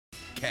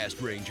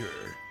Cast Ranger.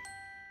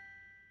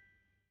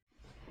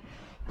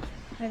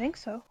 I think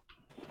so.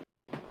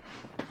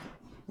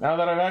 Now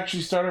that I've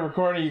actually started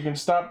recording, you can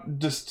stop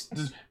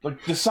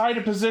decide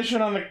a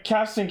position on the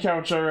casting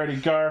couch already,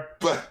 Gar.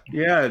 But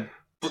Yeah.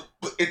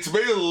 it's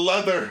made of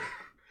leather.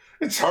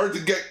 It's hard to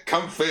get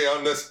comfy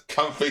on this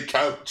comfy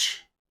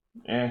couch.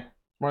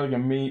 More like a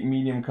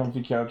medium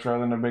comfy couch rather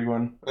than a big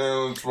one.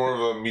 It's more of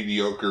a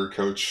mediocre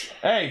couch.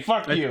 Hey,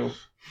 fuck you.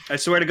 I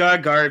swear to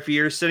God, Gar, if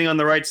you're sitting on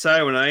the right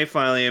side when I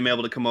finally am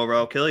able to come over,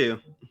 I'll kill you.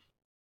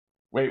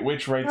 Wait,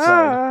 which right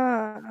side?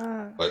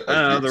 I don't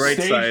know, the right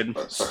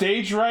side.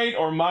 Stage right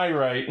or my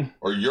right?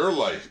 Or your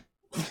light.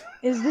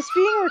 Is this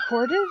being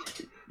recorded?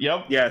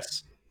 Yep.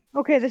 Yes.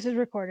 Okay, this is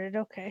recorded.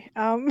 Okay.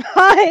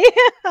 Hi.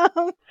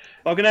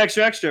 Welcome to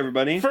Extra Extra,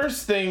 everybody.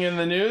 First thing in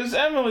the news,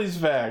 Emily's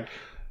back.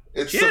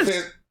 It's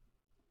Yes.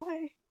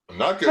 Hi. I'm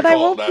not gonna But I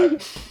call it won't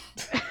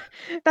that.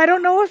 I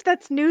don't know if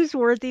that's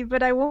newsworthy,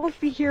 but I won't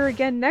be here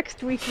again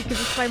next week because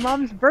it's my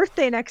mom's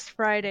birthday next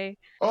Friday.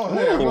 Oh,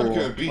 hey, I'm not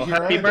gonna be Well, here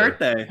happy either.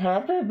 birthday.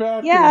 Happy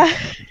birthday. Yeah.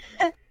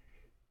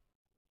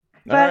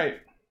 Alright.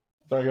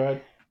 Sorry, go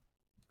ahead.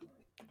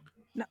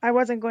 No, I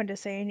wasn't going to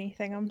say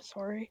anything. I'm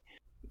sorry.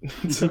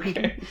 It's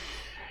okay.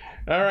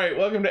 Alright,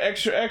 welcome to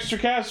Extra Extra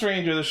Cast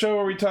Ranger, the show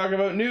where we talk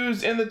about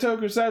news in the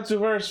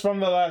Tokusatsu-verse from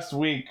the last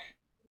week.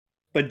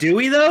 But do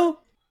we, though?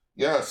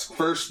 Yes,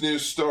 first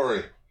news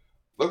story.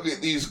 Look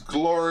at these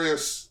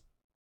glorious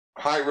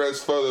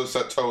high-res photos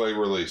that Toei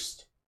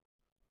released.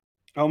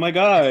 Oh my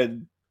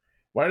God.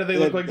 Why do they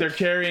look like they're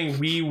carrying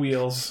Wii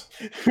wheels?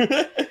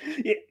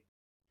 Yeah.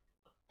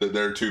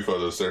 There are two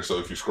photos there, so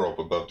if you scroll up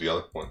above the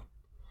other one.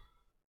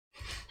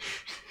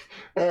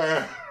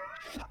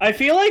 I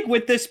feel like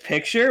with this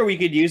picture, we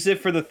could use it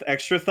for the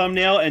extra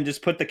thumbnail and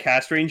just put the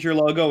Cast Ranger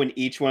logo in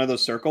each one of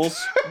those circles.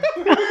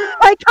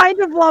 I kind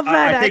of love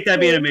that. I think that'd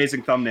be an actually.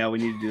 amazing thumbnail. We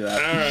need to do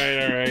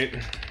that.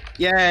 Alright.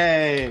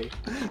 Yay!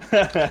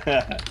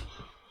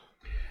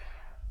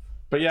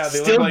 But yeah, they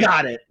Still look like,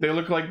 got it. They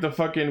look like the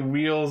fucking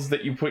wheels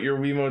that you put your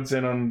Wiimotes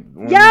in on.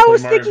 When Yeah, you I play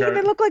was Mario thinking Kart.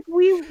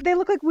 they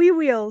look like Wii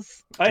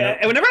wheels.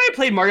 Whenever I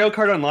played Mario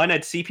Kart Online,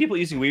 I'd see people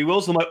using Wii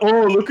wheels. I'm like,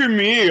 oh, look at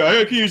me.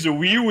 I can use a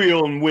Wii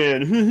wheel and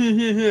win.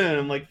 And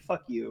I'm like,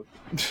 fuck you.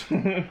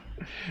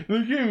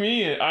 Look at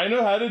me. I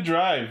know how to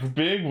drive.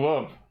 Big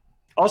whoop.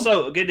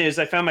 Also, good news.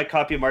 I found my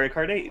copy of Mario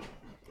Kart 8.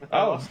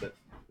 I lost it.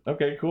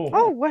 Okay, cool.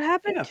 Oh, what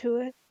happened Yeah. to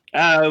it?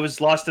 It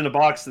was lost in a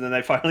box, and then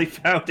I finally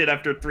found it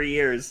after 3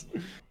 years.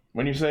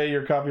 When you say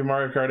your copy of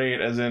Mario Kart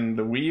 8, as in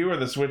the Wii U or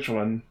the Switch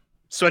one?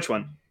 Switch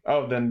one.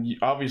 Oh, then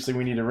obviously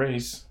we need a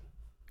race.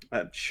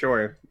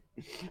 Sure.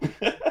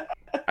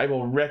 I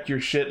will wreck your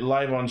shit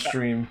live on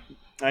stream.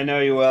 I know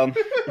you will.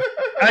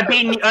 I've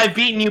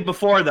beaten you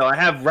before, though. I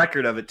have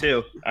record of it,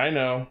 too. I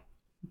know.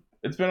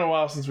 It's been a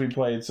while since we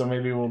played, so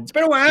maybe we'll... It's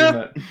been a while.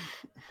 do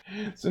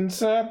that.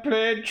 Since I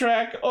played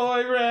track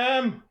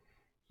OIRAM.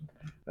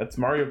 That's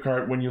Mario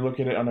Kart when you look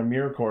at it on a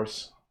mirror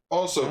course.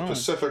 Also,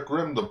 Pacific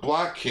Rim the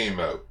Black came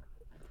out.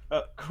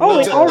 Oh,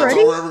 That's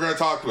already? all we're ever going to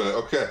talk about.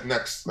 Okay,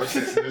 next.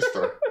 Okay, news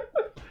story.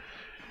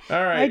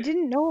 All right. I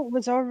didn't know it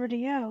was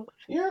already out.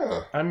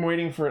 Yeah. I'm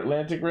waiting for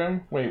Atlantic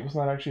Rim. Wait, was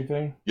that actually a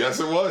thing? Yes,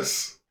 it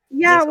was.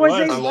 Yeah, Yes, it was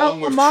it was. a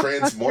Along with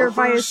mockbuster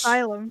by Transmorphers.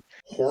 Asylum.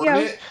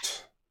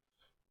 Hornet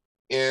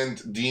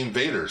and the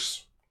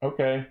Invaders.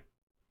 Okay.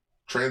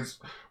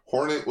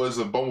 Hornet was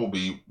a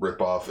Bumblebee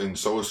ripoff, and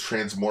so was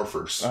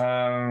Transmorphers.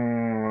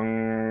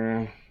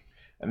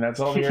 And that's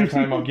all the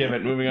airtime I'll give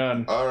it. Moving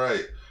on. All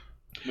right.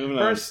 Moving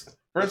on.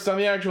 First on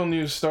the actual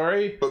news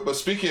story. But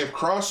speaking of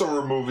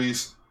crossover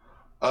movies,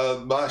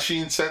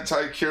 Machine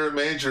Sentai Kira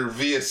Major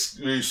via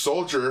Ryu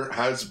Soldier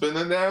has been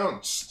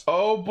announced.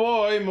 Oh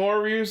boy,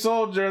 more Ryu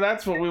Soldier.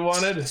 That's what we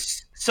wanted.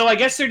 So I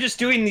guess they're just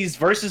doing these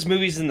versus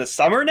movies in the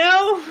summer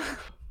now?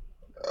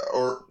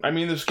 I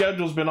mean, the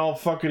schedule's been all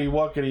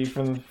fuckety-wuckety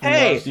from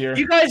last year.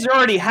 You guys are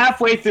already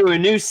halfway through a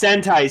new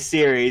Sentai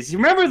series. You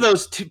remember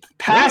those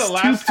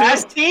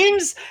past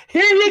teams?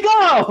 Here you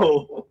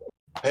go!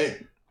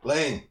 Hey,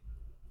 Lane.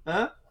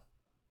 Huh?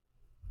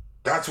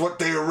 That's what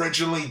they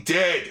originally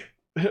did.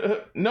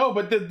 No,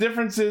 but the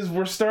difference is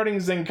we're starting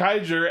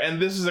Zenkaiger,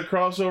 and this is a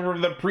crossover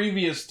of the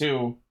previous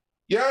two.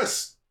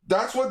 Yes,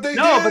 that's what they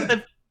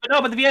did.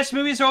 But the VS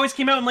movies always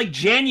came out in like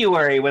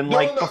January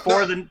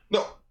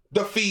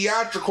The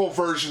theatrical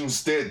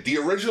versions did. The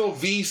original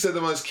V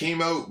cinemas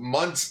came out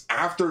months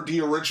after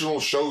the original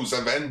shows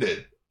have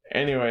ended.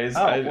 Anyways,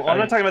 I'm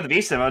not talking about the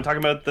V cinema. I'm talking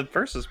about the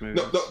Versus movie.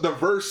 No, the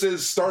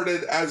Versus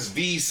started as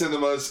V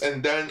cinemas,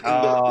 and then in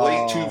the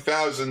late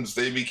 2000s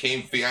they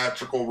became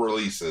theatrical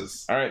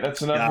releases. All right,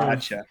 that's enough.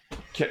 Gotcha.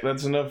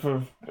 That's enough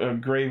of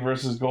Gray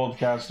versus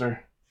Goldcaster.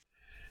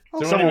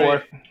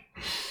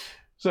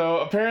 So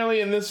apparently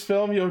in this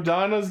film,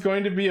 Yodana's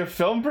going to be a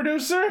film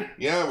producer?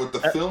 Yeah, with the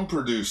film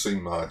producing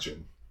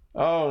Majin.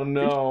 Oh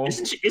no.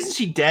 Isn't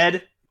she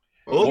dead?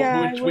 Oh,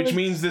 Yeah, which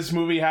means this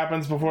movie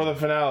happens before the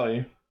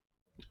finale.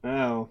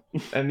 Oh.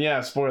 And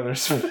yeah,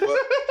 spoilers.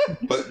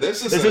 but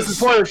this is a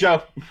spoiler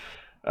show.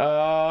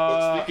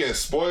 But speaking of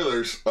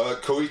spoilers,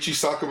 Koichi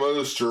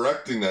Sakamoto's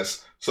directing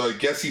this, So I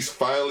guess he's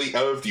finally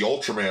out of the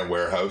Ultraman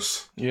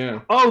warehouse. Yeah.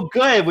 Oh,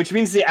 good. Which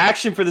means the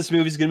action for this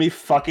movie is gonna be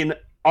fucking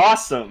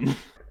awesome.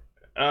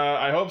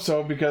 I hope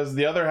so, because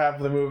the other half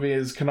of the movie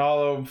is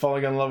Kanalo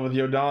falling in love with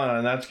Yodana,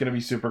 and that's gonna be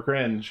super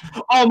cringe.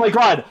 Oh my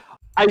god,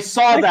 I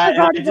saw I that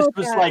forgot and it just about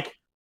was that. like,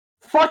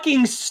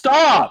 fucking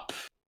stop!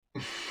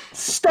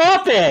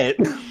 Stop it!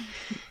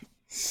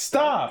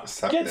 Stop!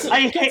 Stop Get it. some,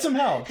 I get hate- some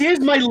help. Here's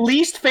my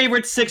least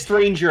favorite Sixth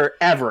Ranger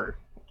ever.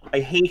 I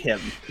hate him.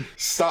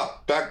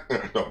 Stop. Back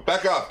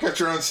off. Get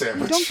your own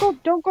sandwich.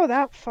 Don't go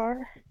that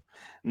far.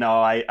 No,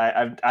 I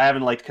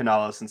haven't liked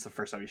Kanalo since the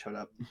first time he showed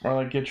up. Or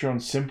like get your own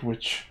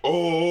simpwich.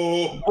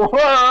 Oh!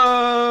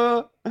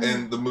 Whoa!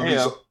 And the movie's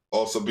Heyo.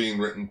 also being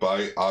written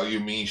by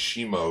Ayumi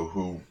Shimo,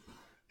 who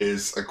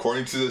is,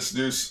 according to this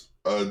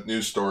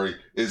news story,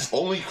 is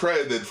only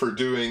credited for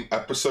doing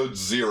episode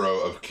 0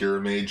 of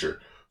Kira Major.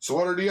 So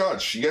what are the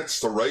odds? She gets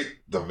to write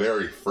the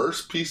very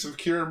first piece of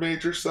Kira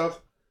Major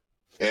stuff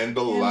and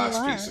the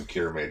last piece of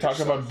Kira Major Talk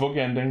stuff. about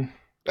bookending.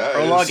 That is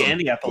Prologue some- and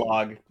the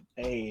epilogue.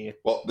 Hey.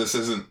 Well, this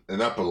isn't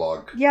an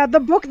epilogue. Yeah, the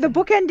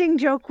book ending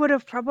joke would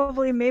have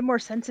probably made more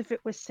sense if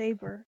it was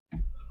Saber.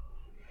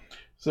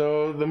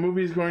 So the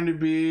movie is going to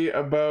be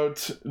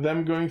about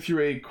them going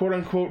through a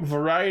quote-unquote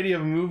variety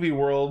of movie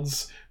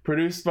worlds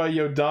produced by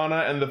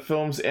Yodana and the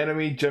films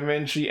Enemy,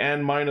 Givenchy,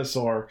 and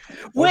Minosaur.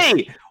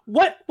 Wait,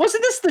 what?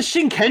 Wasn't this the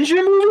Shinkenja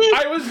movie?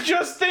 I was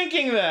just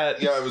thinking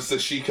that! Yeah, it was the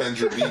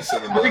Shikenja V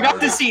cinema. We got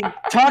to see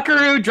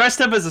Takaru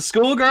dressed up as a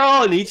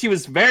schoolgirl, and Ichi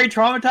was very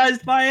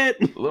traumatized by it.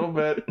 A little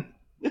bit.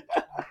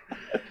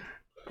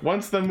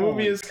 Once the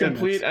movie is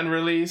complete and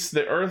released,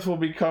 the Earth will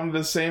become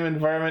the same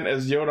environment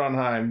as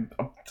Jotunheim.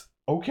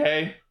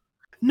 Okay.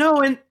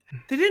 No, and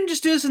they didn't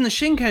just do this in the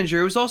Shinkenger.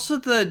 It was also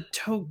the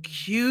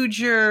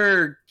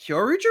Tokyuger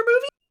Kyoryuger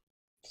movie?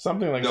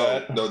 Something like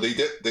that. No, they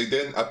did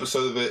an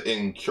episode of it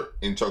in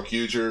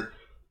Tokyuger.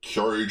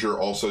 Kyoryuger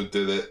also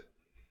did it.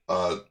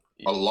 A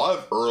lot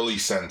of early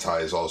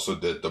Sentais also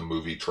did the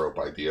movie trope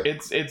idea.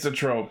 It's a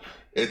trope.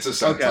 It's a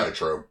Sentai Okay.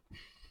 trope.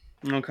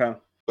 Okay.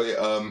 But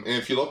and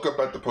if you look up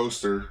at the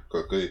poster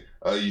quickly,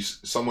 you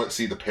somewhat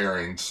see the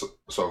pairings.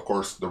 So of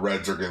course the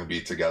Reds are going to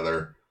be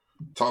together.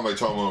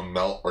 Tomatomo and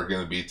Melt are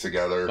going to be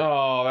together.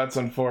 Oh, that's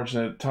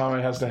unfortunate.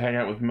 Tommy has to hang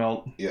out with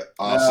Melt. Yeah,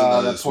 that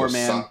Asuna poor is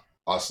with man.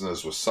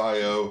 Asuna's with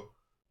Sayo,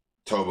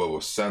 Toba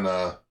with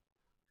Senna,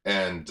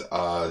 and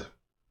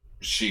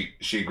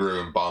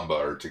Shigeru and Bamba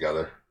are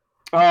together.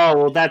 Oh,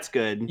 well, that's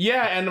good.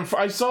 Yeah, and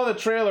I saw the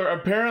trailer.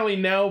 Apparently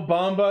now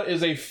Bamba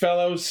is a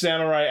fellow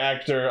samurai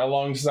actor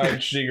alongside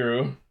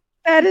Shigeru.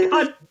 That is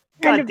God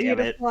kind of damn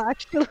it. beautiful,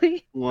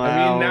 actually. Wow.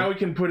 I mean, now he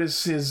can put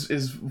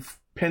his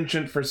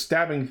penchant for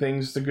stabbing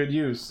things to good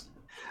use.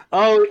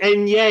 Oh,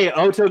 and yay,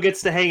 Oto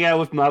gets to hang out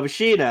with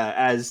Mabushina,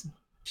 as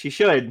she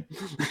should.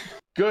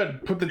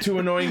 Good. Put the two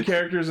annoying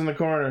characters in the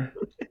corner.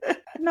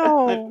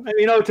 No, I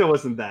mean, Oto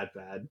wasn't that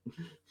bad.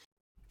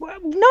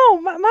 no,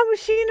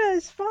 Mabushina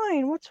is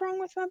fine. What's wrong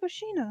with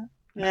Mabushina?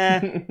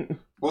 Eh,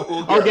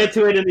 We'll I'll get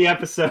to it in the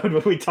episode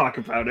when we talk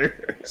about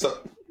her. So,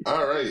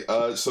 all right.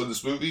 So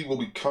this movie will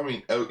be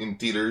coming out in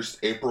theaters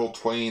April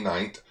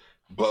 29th,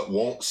 but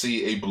won't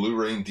see a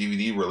Blu-ray and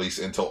DVD release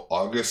until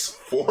August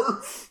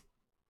 4th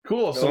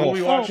Cool. So we'll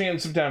be watching it in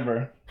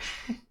September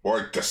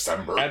or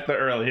December. at the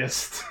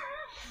earliest.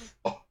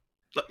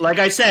 Like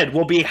I said,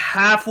 we'll be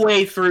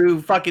halfway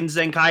through fucking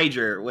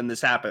Zenkaiger when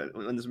this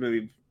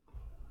movie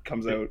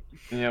comes out.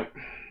 Yep.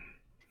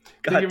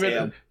 God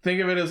damn.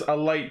 Think of it as a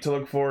light to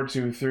look forward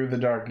to through the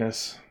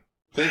darkness.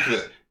 Think of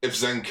it. If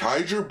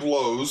Zenkaiger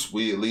blows,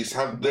 we at least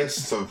have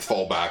this to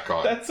fall back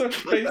on. That's what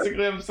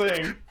basically I'm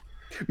saying.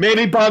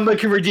 Maybe Bamba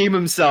can redeem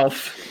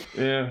himself.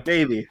 Yeah.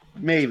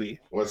 Maybe.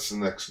 What's the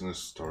next news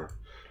story?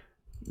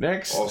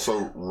 Next.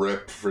 Also,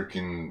 rip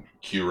freaking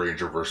Q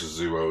Ranger versus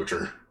Zoo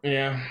Oger.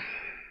 Yeah.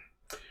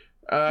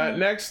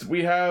 Next,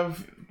 we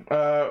have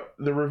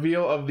the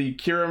reveal of the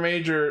Kira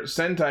Major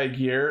Sentai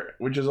gear,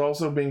 which is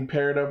also being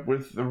paired up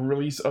with the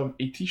release of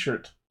a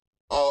t-shirt.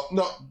 Oh,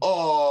 no.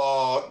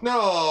 Oh,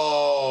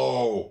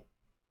 no.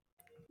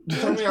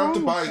 Tell me I have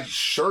to buy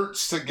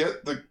shirts to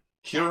get the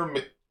Kira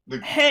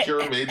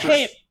Major.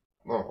 Hey,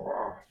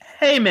 Oh.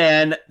 hey,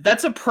 man,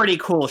 that's a pretty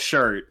cool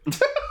shirt.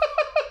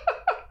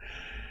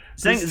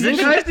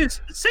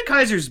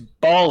 Zenkaiser's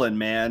ballin',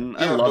 man.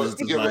 I Yeah, love but-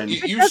 his yeah, but design.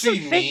 If it You doesn't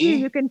see fit you,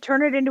 me? you can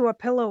turn it into a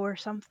pillow or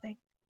something.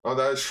 Oh,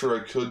 that is true. I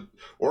could,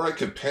 or I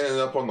could pin it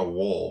up on the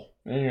wall.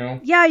 There you go.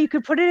 Yeah, you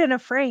could put it in a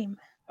frame.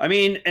 I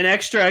mean, an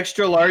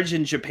extra large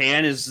in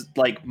Japan is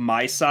like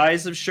my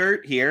size of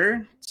shirt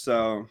here,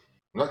 so.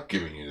 I'm not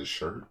giving you the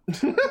shirt.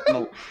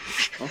 Well,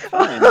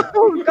 fine.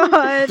 Oh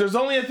God! There's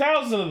only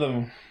 1,000 of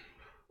them.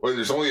 Wait,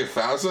 there's only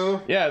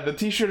 1,000? Yeah, the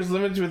t-shirt is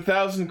limited to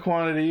 1,000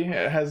 quantity.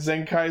 It has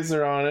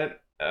Zenkaiser on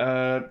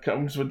it.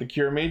 Comes with the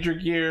Kira Major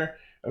gear,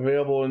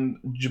 available in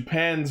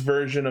Japan's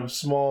version of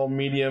small,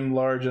 medium,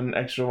 large, and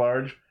extra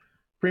large.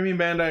 Premium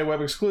Bandai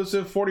web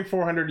exclusive,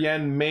 4,400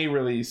 yen, May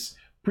release.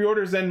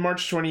 Pre-orders end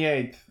March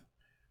 28th.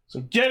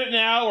 So get it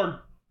now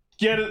or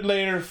get it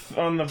later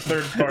on the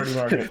third-party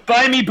market.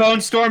 Buy me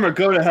Bone Storm or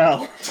go to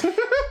hell.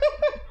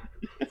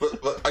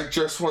 But I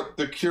just want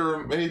the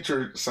Kira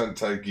Major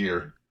Sentai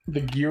gear.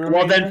 The gear.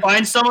 Well, then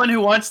find someone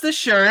who wants the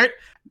shirt.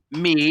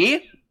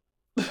 Me.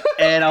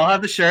 And I'll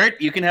have the shirt.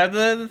 You can have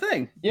the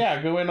thing.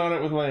 Yeah, go in on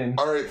it with Lane.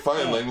 All right,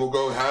 fine, Lane. We'll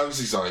go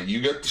halvesies on it.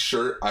 You get the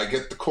shirt, I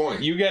get the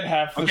coin. You get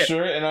half the Okay.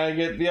 shirt, and I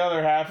get the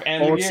other half,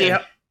 and Well, the gear.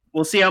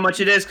 we'll see how much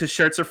it is, because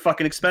shirts are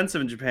fucking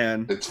expensive in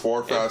Japan. It's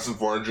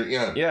 4,400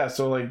 yen. Yeah,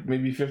 so like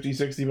maybe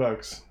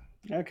 $50-$60.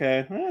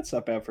 Okay, well, that's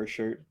not bad for a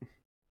shirt.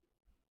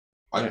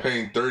 I'm Yeah.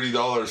 paying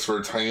 $30 for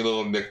a tiny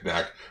little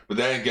knickknack. But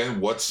then again,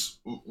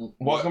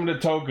 Welcome to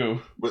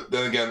Toku. But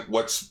then again,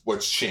 what's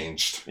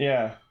changed?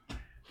 Yeah.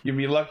 You'd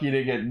be lucky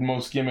to get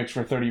most gimmicks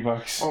for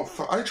 $30.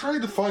 Oh, I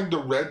tried to find the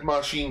Red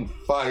Machine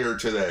Fire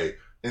today,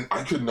 and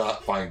I could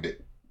not find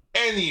it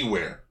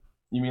anywhere.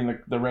 You mean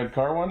the red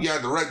car one? Yeah,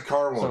 the red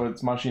car one. So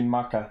it's Mashin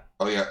Maka.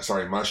 Oh yeah,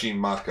 sorry, Machine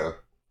Maka.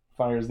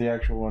 Fire's the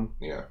actual one.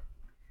 Yeah.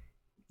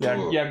 Yeah,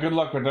 Ugh. yeah. Good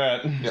luck with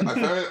that. Yeah, I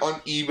found it on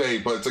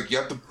eBay, but it's like you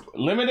have to.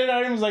 Limited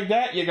items like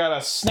that, you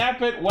gotta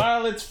snap it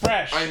while it's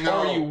fresh, I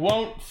know. or you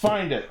won't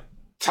find it.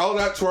 Tell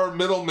that to our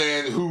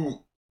middleman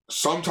who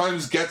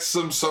sometimes gets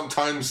them,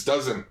 sometimes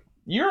doesn't.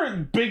 You're a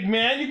big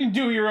man. You can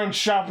do your own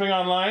shopping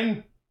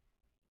online.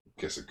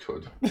 Guess it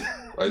could.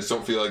 I just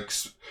don't feel like,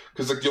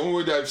 because like the only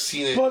way that I've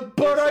seen it, But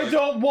is, I like,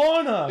 don't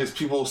wanna. is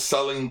people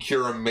selling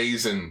Kira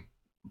Mason,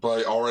 but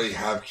I already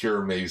have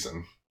Kira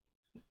Mason.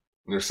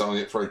 And they're selling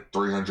it for like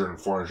 $300 and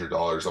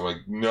 $400. I'm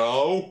like,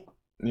 no.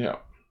 Yeah.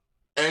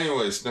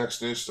 Anyways,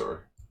 next news story.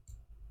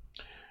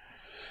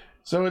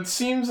 So it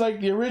seems like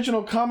the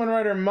original Kamen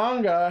Rider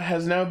manga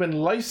has now been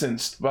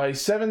licensed by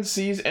Seven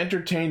Seas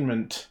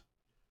Entertainment.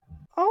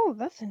 Oh,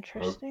 that's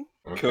interesting.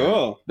 Okay.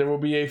 Cool. There will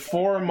be a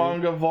 4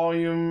 manga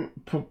volume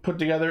put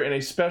together in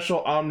a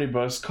special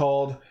omnibus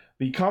called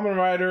the Kamen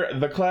Rider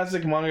The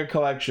Classic Manga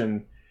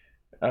Collection.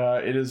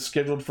 It is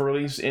scheduled for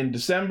release in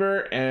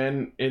December,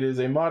 and it is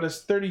a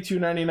modest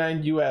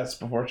 $32.99 US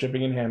before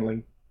shipping and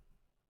handling.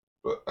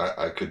 But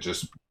I could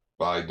just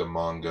buy the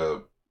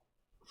manga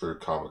for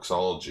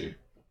Comixology.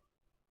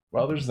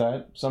 Well, there's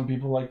that. Some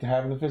people like to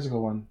have the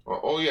physical one.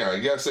 Oh yeah, I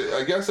guess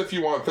if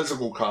you want a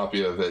physical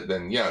copy of it,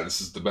 then yeah, this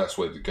is the best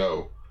way to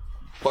go.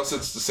 Plus,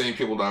 it's the same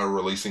people that are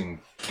releasing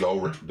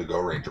the Go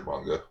Ranger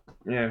manga.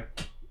 Yeah.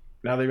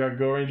 Now they've got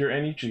Go Ranger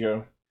and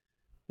Ichigo.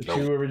 The Nope.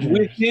 two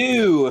originators.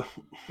 Woohoo!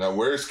 Now,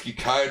 where's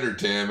Kikaider,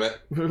 damn it?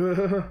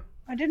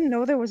 I didn't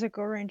know there was a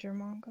Go Ranger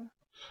manga.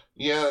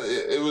 Yeah,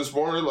 it was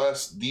more or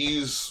less,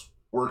 these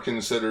were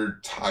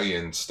considered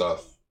tie-in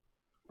stuff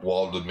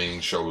while the main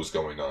show was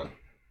going on.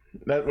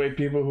 That way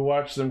people who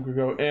watch them could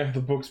go, the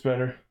book's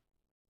better.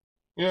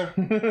 Yeah.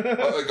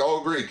 Like,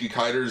 I'll agree,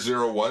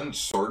 Kikaider 01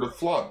 sort of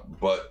flopped,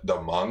 but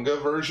the manga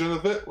version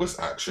of it was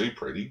actually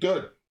pretty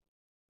good.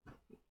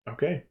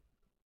 Okay.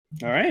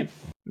 All right.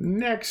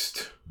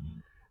 Next.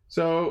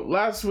 So,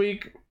 last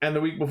week and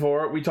the week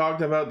before, we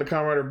talked about the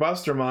Kamen Rider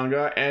Buster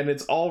manga, and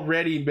it's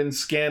already been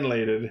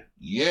scanlated.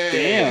 Yeah.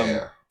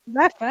 Damn.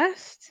 That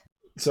fast?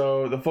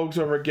 So, the folks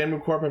over at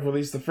Genmu Corp have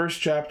released the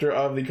first chapter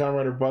of the Kamen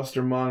Rider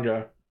Buster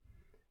manga.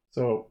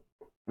 So,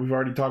 we've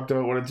already talked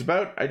about what it's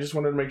about. I just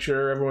wanted to make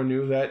sure everyone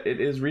knew that it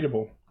is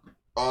readable.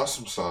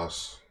 Awesome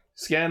sauce.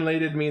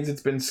 Scanlated means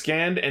it's been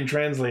scanned and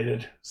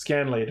translated.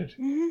 Scanlated.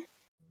 Mm-hmm.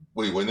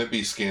 Wait, wouldn't it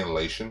be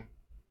scanlation?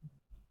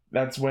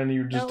 That's when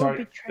you just That would talk.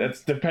 be trans-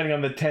 That's depending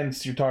on the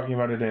tense you're talking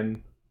about it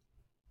in.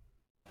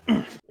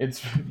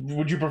 It's.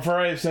 Would you prefer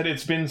I said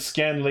it's been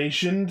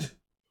scanlationed?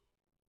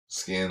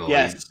 Scanlated.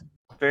 Yes,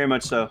 very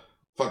much so.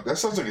 Fuck, that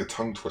sounds like a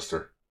tongue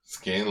twister.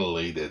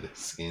 Scanlated.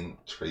 Scan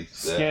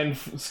trace.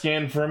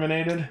 Scan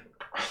ferminated.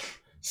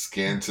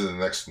 Scan to the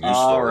next news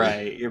All story.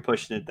 right, you're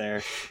pushing it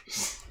there.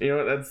 You know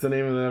what? That's the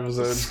name of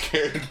the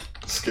episode.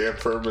 Scan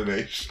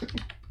termination.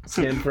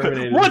 Scan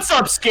ferminated. What's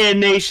up, Scan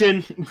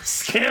Nation?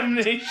 Scam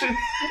Nation?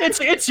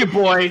 It's your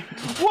boy.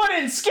 What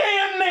in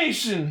Scam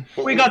Nation?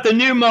 We got the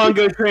new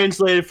manga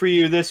translated for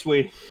you this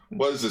week.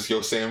 What is this,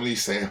 Yosemite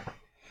Sam?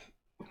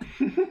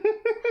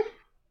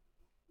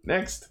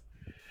 Next,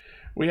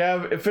 we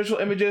have official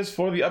images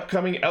for the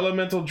upcoming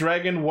Elemental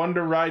Dragon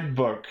Wonder Ride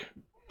book.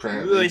 Ooh,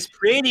 Apparently, it's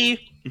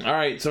pretty. All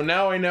right, so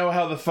now I know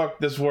how the fuck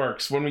this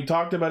works. When we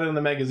talked about it in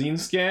the magazine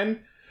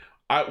scan,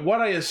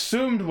 what I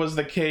assumed was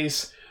the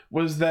case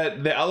was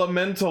that the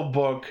Elemental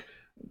book,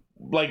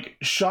 like,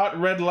 shot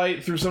red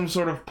light through some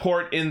sort of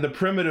port in the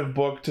primitive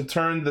book to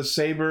turn the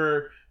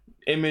saber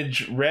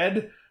image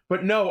red.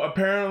 But no,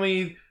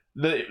 apparently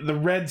the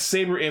red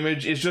saber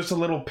image is just a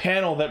little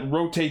panel that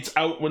rotates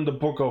out when the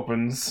book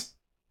opens.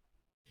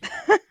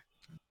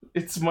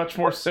 It's much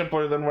more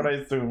simpler than what I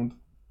assumed.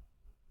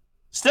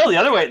 Still, the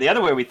other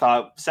way we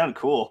thought sounded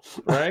cool.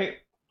 Right?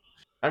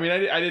 I mean,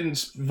 I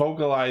didn't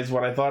vocalize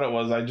what I thought it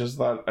was. I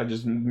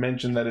just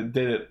mentioned that it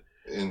did it.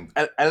 and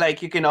I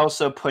like, you can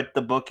also put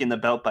the book in the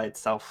belt by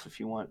itself if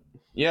you want.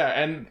 Yeah,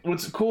 and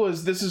what's cool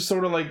is this is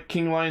sort of like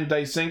King Lion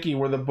Daisenki,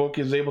 where the book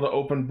is able to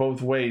open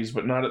both ways,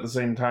 but not at the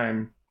same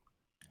time.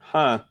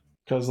 Huh.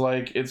 Because,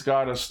 like, it's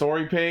got a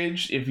story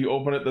page if you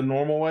open it the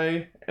normal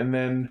way, and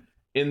then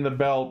in the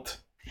belt,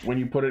 when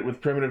you put it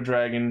with Primitive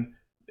Dragon,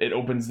 it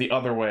opens the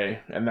other way,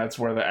 and that's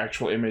where the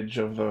actual image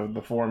of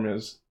the form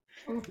is.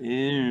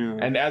 Ew.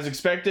 And as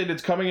expected,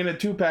 it's coming in a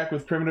 2-pack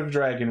with Primitive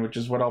Dragon, which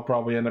is what I'll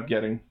probably end up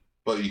getting.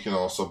 But you can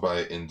also buy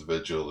it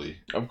individually.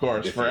 Of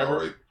course, if for you're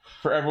alright.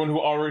 for everyone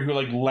who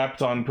like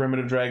leapt on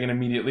Primitive Dragon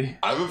immediately.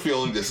 I have a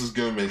feeling this is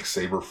going to make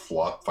Saber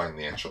flop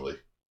financially.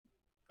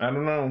 I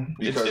don't know.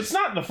 Because- It's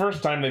not the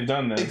first time they've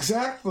done this.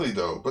 Exactly,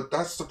 though. But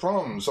that's the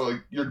problem. So,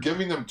 like, you're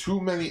giving them too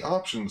many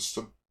options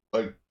to,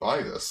 like,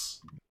 buy this.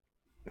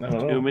 I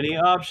don't Too know. many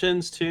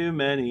options. Too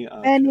many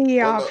options. Any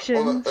Well, no,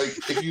 options.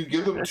 like, if you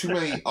give them too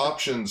many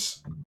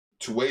options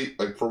to wait,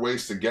 like, for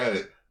ways to get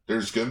it,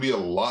 there's going to be a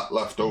lot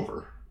left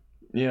over.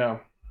 Yeah.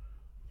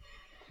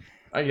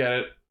 I get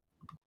it.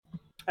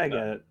 I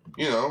get it.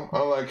 You know,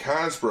 unlike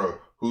Hasbro,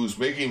 who's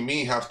making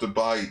me have to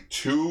buy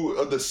 2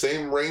 of the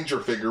same Ranger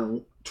figure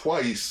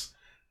twice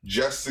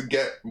just to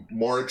get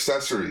more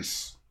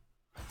accessories.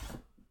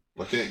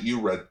 Looking at you,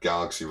 Red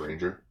Galaxy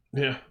Ranger.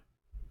 Yeah.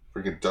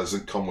 Freaking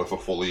doesn't come with a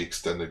fully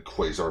extended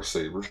Quasar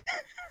Saber.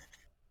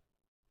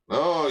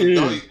 No, you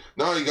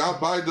gotta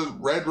buy the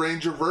Red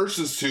Ranger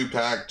Versus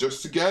 2-pack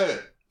just to get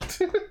it.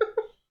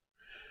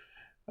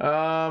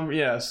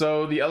 Yeah,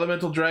 so the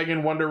Elemental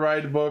Dragon Wonder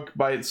Ride book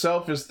by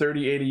itself is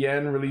 3080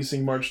 yen,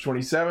 releasing March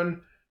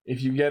 27.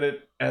 If you get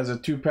it as a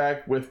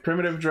 2-pack with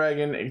Primitive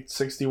Dragon, it's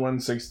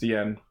 6160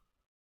 yen.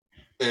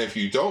 And if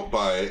you don't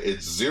buy it,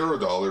 it's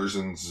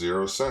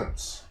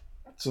 $0.00.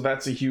 So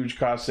that's a huge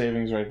cost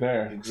savings right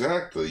there.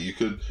 Exactly. You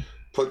could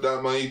put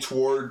that money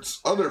towards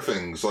other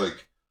things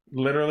like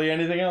Literally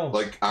anything else.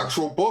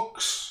 actual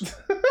books.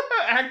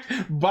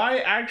 Buy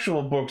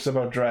actual books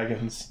about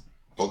dragons.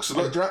 Books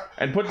about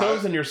And put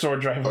those in your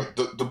sword driver.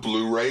 the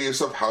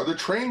Blu-rays of How to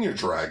Train Your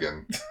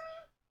Dragon.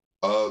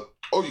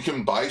 You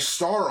can buy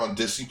Star on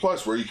Disney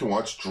Plus, where you can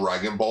watch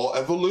Dragon Ball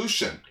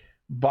Evolution.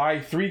 Buy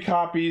 3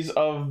 copies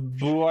of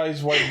Blue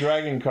Eyes White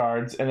Dragon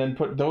cards, and then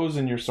put those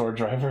in your sword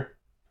driver.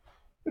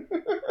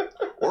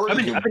 Or I've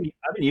you been, can, I've, been,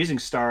 I've been using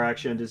Star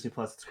actually on Disney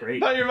Plus. It's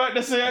great. I thought you were about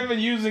to say I've been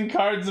using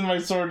cards in my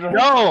sword driver.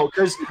 No,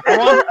 because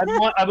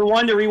I've been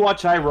wanting to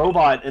rewatch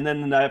iRobot, and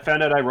then I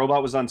found out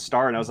iRobot was on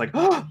Star, and I was like,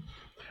 oh,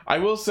 I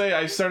will say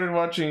I started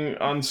watching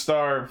on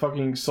Star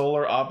fucking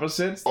Solar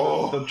Opposites,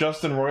 the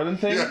Justin Roiland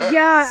thing. Yeah.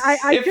 Yeah,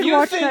 I If did you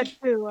watch think- that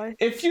too.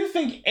 If you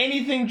think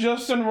anything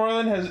Justin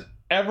Roiland has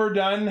ever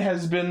done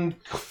has been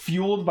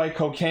fueled by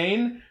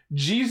cocaine,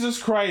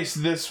 Jesus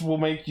Christ, this will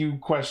make you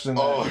question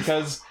that. Oh.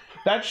 Because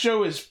that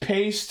show is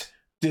paced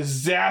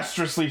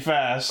disastrously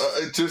fast.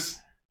 it just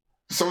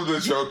some of the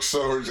jokes.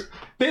 So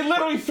They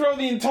literally throw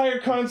the entire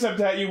concept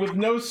at you with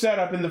no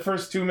setup in the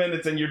first 2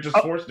 minutes, and you're just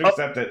forced to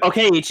accept it.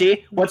 okay,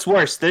 Ichi, what's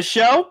worse, this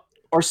show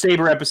or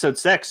Saber episode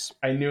 6?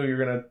 I knew you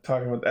were gonna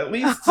talk about that. At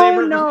least Oh,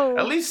 Saber. no.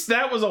 At least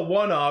that was a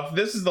one-off.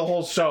 This is the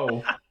whole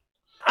show.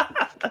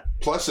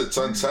 plus it's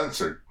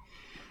uncensored.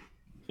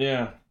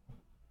 Yeah.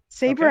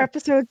 Saber Okay.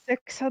 episode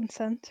 6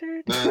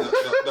 uncensored.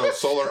 No,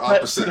 Solar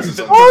Opposites is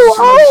uncensored.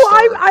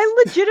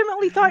 I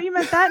legitimately thought you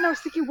meant that, and I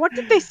was thinking, what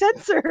did they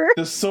censor?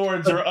 The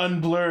swords are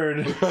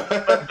unblurred.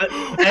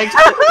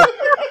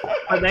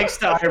 Thanks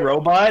to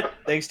iRobot,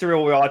 thanks to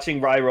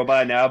watching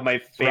iRobot, now I have my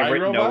favorite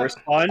no iRobot?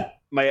 response.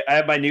 I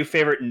have my new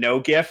favorite no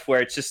gif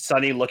where it's just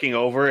Sunny looking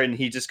over and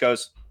he just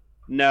goes,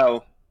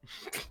 no.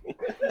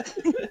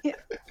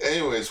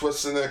 Anyways,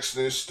 what's the next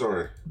news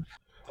story?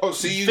 Oh,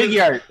 see, you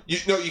Figure art.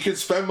 you can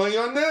spend money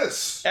on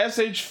this.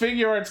 SH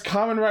Figure Arts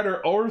Common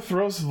Rider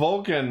Orthros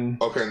Vulcan.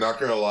 Okay,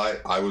 not gonna lie,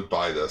 I would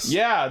buy this.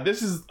 Yeah,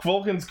 this is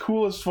Vulcan's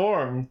coolest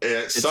form. And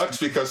it sucks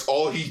because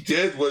all he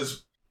did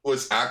was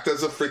act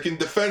as a freaking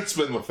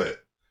defenseman with it.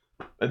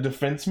 A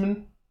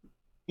defenseman?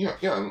 Yeah,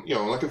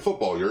 like in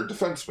football, you're a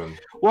defenseman.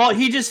 Well,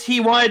 he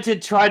wanted to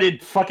try to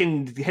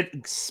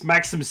fucking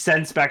smack some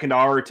sense back into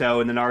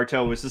Naruto, and then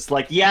Naruto was just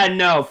like, yeah,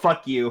 no,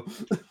 fuck you.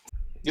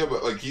 Yeah,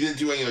 but like he didn't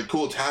do any like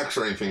cool attacks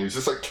or anything. He was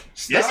just like,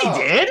 Yes, he "Stop."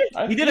 did.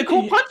 I He did a think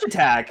cool he- punch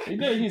attack. He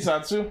did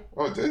Hisatsu.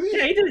 Oh, did he?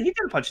 Yeah, he did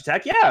a punch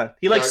attack. Yeah,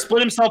 he like Yeah.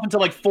 split himself into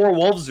like 4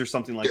 wolves or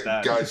something like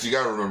that. Guys, you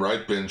gotta remember,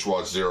 I binge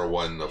watched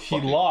 01 the He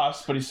fucking.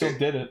 lost, but he still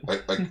did it.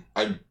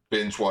 I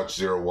binge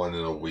watched 01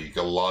 in a week.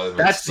 A lot of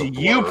That's it's the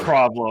you blur.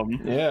 problem.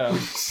 Yeah.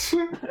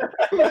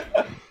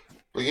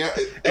 But yeah,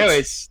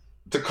 Anyways,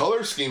 the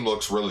color scheme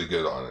looks really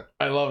good on it.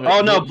 I love it.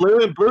 oh no,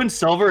 blue and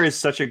silver is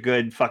such a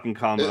good fucking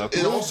combo.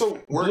 It also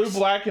works. Blue,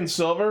 black, and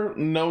silver,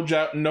 no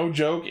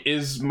joke,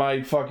 is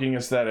my fucking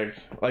aesthetic.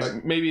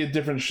 Like, maybe a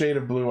different shade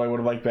of blue I would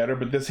have liked better,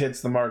 but this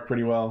hits the mark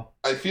pretty well.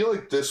 I feel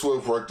like this would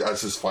have worked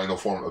as his final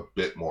form a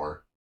bit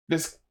more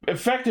This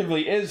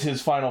effectively is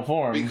his final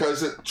form.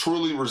 because it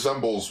truly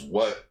resembles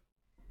what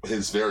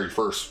his very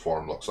first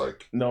form looks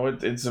like. No,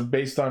 it's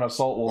based on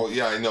Assault Wolf. Well,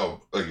 yeah, I know,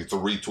 like it's a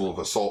retool of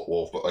Assault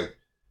Wolf, but like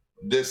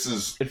this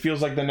is, It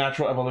feels like the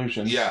natural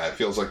evolution. yeah, it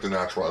feels like the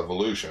natural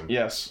evolution.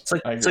 Yes. It's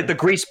like I it's like agree. the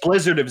Grease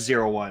Blizzard of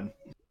 01.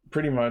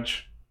 Pretty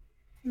much.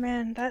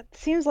 Man, that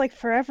seems like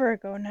forever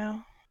ago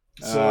now.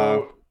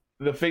 So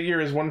the figure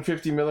is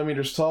 150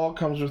 millimeters tall,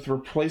 comes with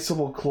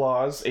replaceable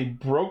claws, a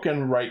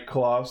broken right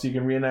claw, so you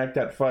can reenact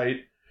that fight,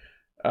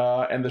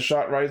 and the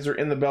shot riser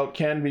in the belt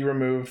can be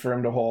removed for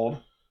him to hold.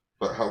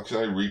 But how can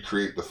I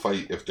recreate the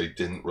fight if they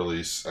didn't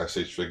release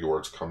SH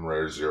Figuarts Kamen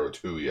Rider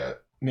 02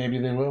 yet? Maybe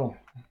they will.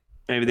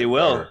 Maybe they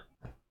will. Better.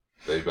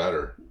 They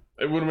better.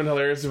 It would have been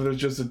hilarious if it was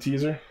just a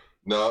teaser.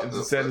 No,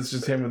 Instead, it's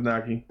just him with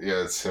Naki.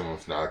 Yeah, it's him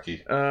with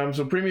Naki.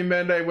 So Premium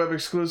Bandai Web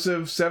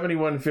exclusive,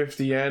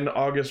 7150 yen,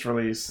 August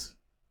release.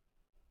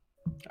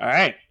 All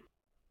right.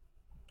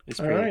 It's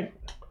All pretty. right.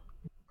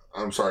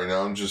 I'm sorry,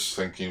 now I'm just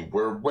thinking,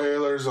 we're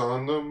whalers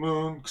on the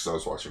moon, because I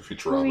was watching We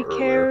Futurama earlier.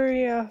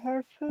 carry a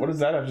harpoon. What does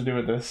that have to do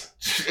with this?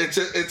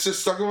 It's just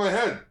stuck in my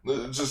head.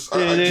 It's just,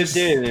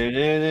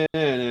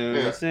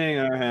 Sing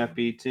our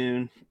happy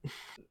tune.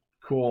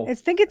 Cool. I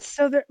think it's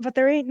so there, but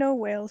there ain't no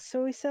whales,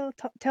 so we tell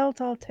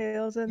tall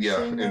tales and yeah,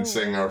 sing and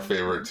sing our whales.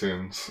 favorite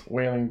tunes.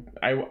 Whaling.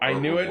 I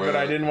knew it, but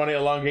I didn't want to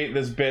elongate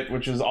this bit,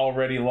 which is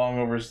already long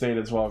overstayed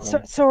its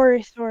welcome.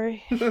 Sorry.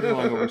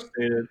 Long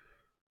overstated.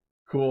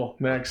 Cool.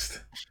 Next.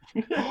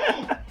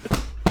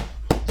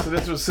 So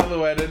this was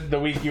silhouetted the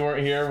week you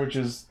weren't here, which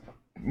is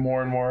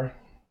more and more.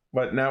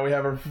 But now we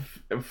have our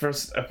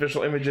first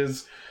official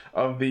images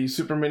of the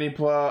Super Mini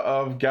Pla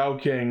of Gao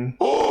King.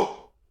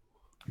 Oh!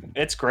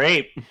 It's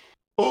great.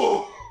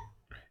 Oh!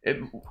 It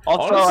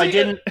Also, honestly, I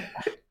didn't.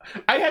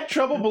 I had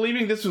trouble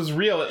believing this was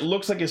real. It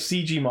looks like a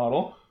CG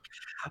model.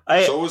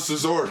 So was the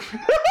Zord.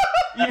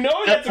 You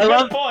know, that's a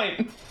good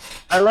point.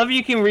 I love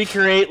you can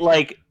recreate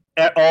like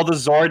all the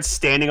Zords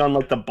standing on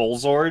like the Bull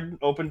Zord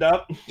opened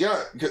up.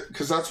 Yeah,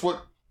 because that's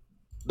what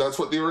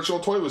the original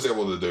toy was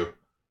able to do.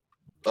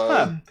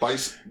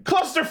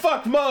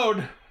 Clusterfuck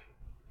mode.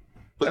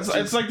 But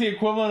It's like the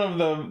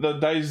equivalent of the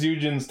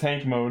Daizujin's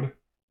tank mode.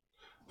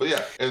 But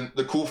yeah, and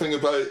the cool thing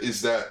about it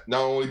is that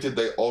not only did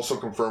they also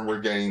confirm we're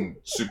getting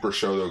Super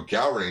Shoto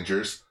Gao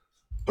Rangers,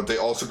 but they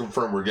also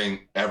confirmed we're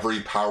getting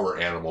every power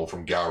animal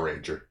from Gao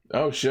Ranger.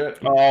 Oh shit.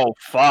 Oh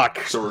fuck.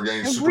 So we're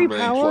getting Every Super Mini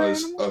power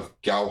Plus animal?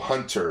 of Gao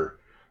Hunter,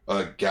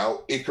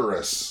 Gao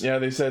Icarus. Yeah,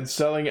 they said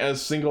selling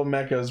as single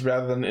mechas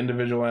rather than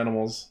individual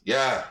animals.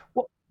 Yeah,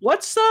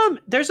 What's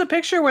there's a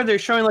picture where they're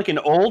showing like an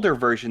older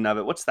version of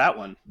it. What's that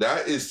one?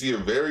 that is the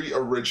very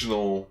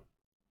original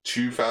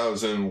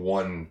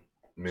 2001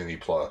 Mini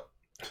Plus.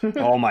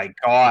 Oh my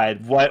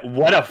god.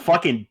 What a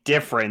fucking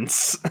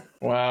difference.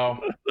 Wow.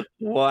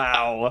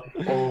 Wow.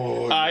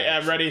 Oh, I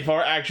am ready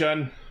for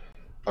action.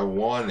 I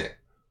want it.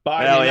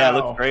 Buy Hell me yeah, now.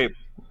 looks great.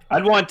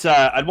 I'd want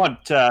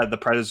the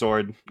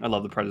Predazord. I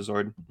love the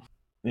Predazord.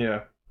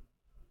 Yeah.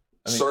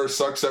 I think- Sort of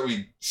sucks that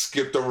we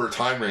skipped over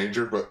Time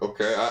Ranger, but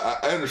okay,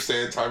 I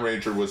understand. Time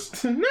Ranger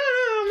was No,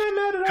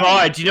 not at all.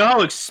 God, do you know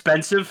how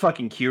expensive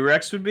fucking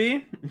Q-Rex would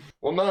be?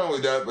 well, not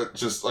only that, but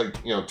just like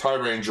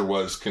Time Ranger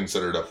was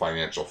considered a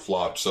financial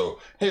flop. So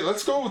hey,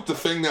 let's go with the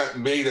thing that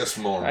made us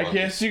more money. I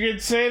guess you could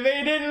say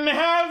they didn't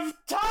have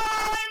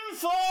time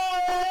for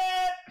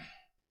it.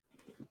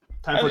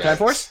 Time for Okay. Time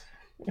Force?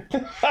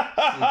 I'm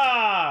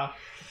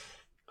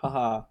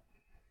Haha.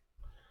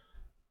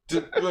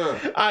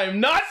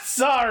 not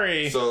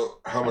sorry. So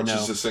how much know.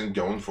 is this thing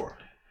going for?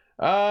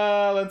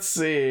 Let's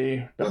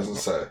see. Doesn't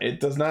say. It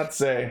does not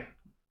say.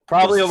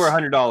 Probably This- over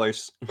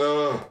 $100.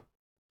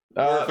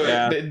 Perfect.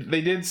 Yeah.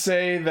 They did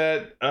say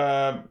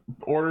that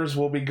orders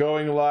will be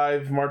going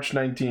live March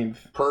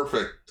 19th.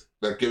 Perfect.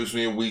 That gives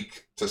me a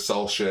week to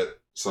sell shit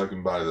so I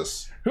can buy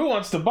this. Who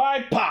wants to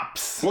buy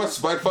Pops? Who wants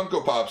to buy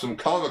Funko Pops and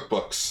comic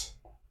books?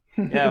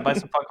 Yeah, buy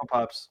some Funko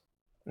Pops.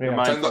 Yeah.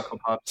 Mine $10 Funko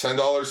Pops.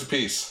 $10 a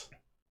piece.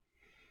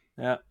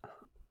 Yeah.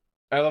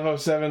 I love how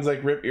Seven's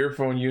like rip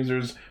earphone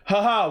users.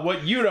 Haha,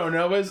 what you don't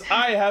know is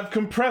I have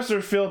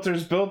compressor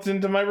filters built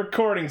into my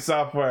recording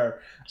software.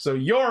 So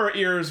your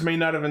ears may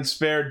not have been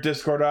spared,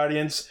 Discord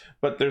audience,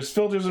 but there's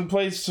filters in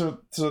place so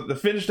the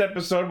finished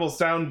episode will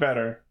sound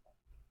better.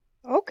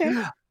 Okay.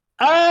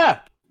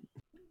 Ah!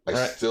 I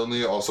Right. still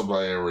need to also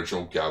buy an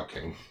original Gao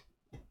King.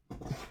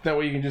 That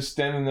way you can just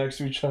stand next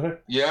to each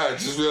other. Yeah,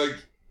 it's just be like,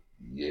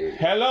 yeah.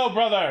 Hello,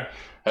 brother!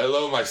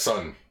 Hello, my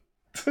son.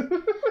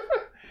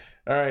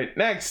 Alright,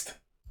 next.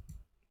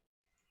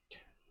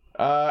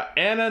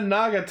 Anna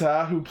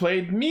Nagata, who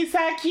played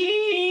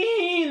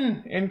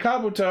Misakin in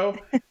Kabuto,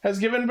 has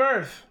given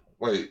birth.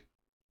 Wait,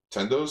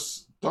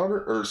 Tendo's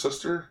daughter or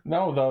sister?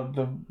 No,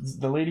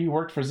 the lady who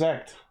worked for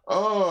Zect.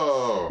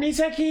 Oh,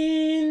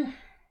 Misakin!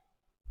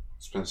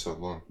 it's been so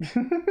long.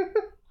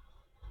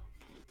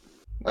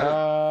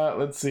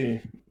 Let's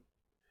see.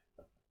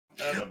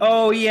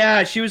 Oh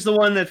yeah, she was the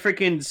one that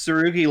freaking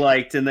Tsurugi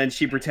liked, and then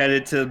she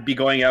pretended to be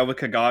going out with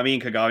Kagami,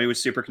 and Kagami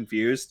was super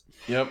confused.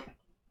 Yep.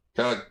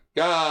 Kagami.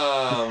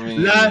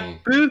 La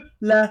boo,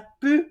 la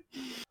boo.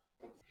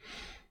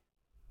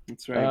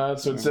 That's right.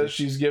 So it says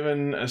she's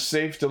given a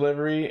safe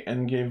delivery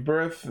and gave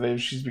birth.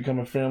 She's become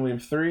a family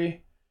of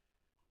 3.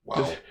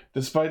 Wow.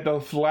 Despite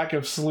the lack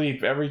of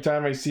sleep, every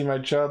time I see my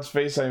child's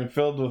face, I am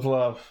filled with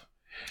love.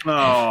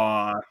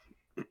 Aww.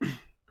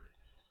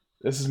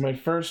 This is my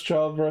first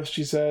childbirth,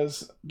 she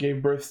says.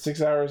 Gave birth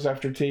 6 hours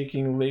after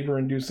taking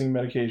labor-inducing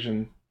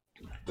medication.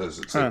 Does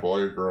it say boy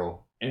or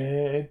girl?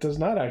 It does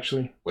not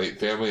actually. Wait,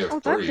 family of Oh,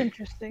 that's three.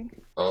 interesting.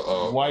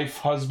 Uh-oh. Wife,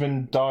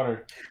 husband,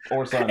 daughter,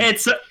 or son.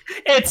 It's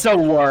a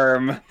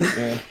worm.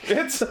 Yeah.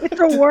 It's It's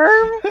a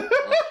worm?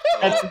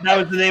 That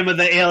was the name of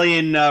the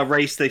alien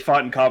race they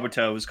fought in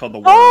Kabuto. It was called the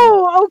worm.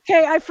 Oh,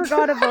 okay. I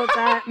forgot about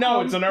that.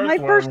 No, it's an My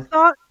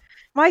earthworm.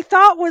 my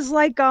thought was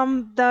like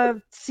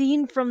the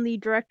scene from the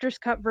director's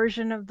cut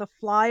version of The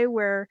Fly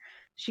where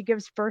she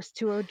gives birth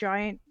to a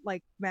giant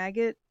like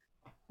maggot.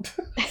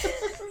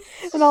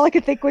 And all I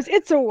could think was,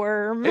 it's a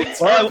worm.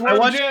 It's Well, I Earthworm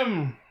watched-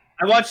 Jim.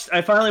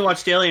 I finally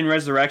watched Alien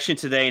Resurrection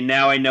today, and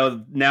now I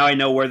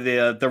know where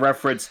the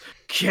reference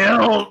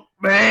 "kill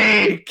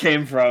me"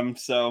 came from.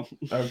 So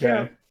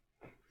Okay.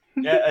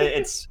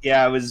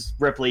 it was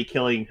Ripley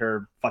killing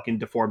her fucking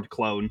deformed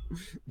clone.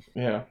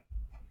 Yeah.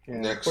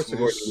 Next of course,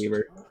 news. Sigourney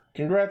Weaver.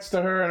 Congrats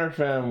to her and her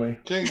family.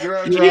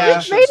 Congratulations. They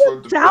just made with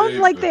it the sound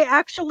like baby. they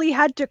actually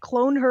had to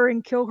clone her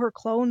and kill her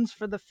clones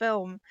for the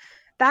film.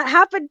 That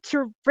happened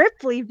to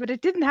Ripley, but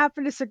it didn't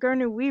happen to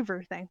Sigourney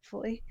Weaver,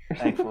 thankfully.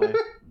 Thankfully,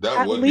 That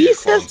At would be a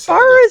least clone as far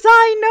saga. as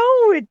I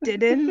know, it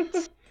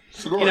didn't.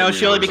 Sigourney you know,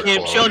 she only Weaver's a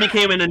became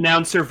clone. an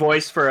announcer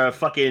voice for a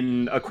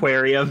fucking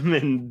aquarium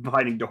in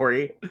Finding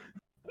Dory.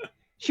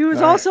 She was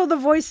Right. also the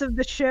voice of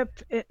the ship.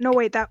 No,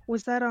 wait,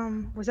 was that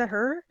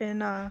her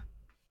in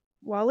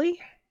Wally?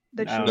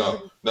 That she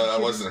No,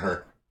 that wasn't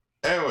her.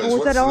 Anyways, Or was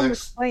what's that the on the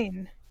next?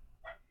 plane?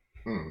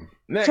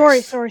 Next.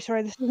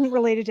 Sorry. This isn't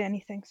related to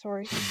anything.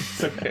 Sorry.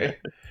 It's okay.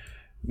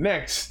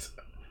 Next.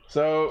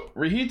 So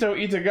Rihito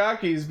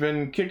Itagaki's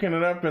been kicking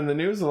it up in the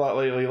news a lot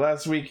lately.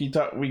 Last week we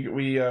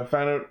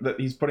found out that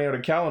he's putting out a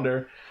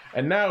calendar,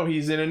 and now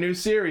he's in a new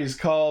series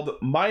called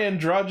My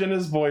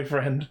Androgynous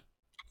Boyfriend.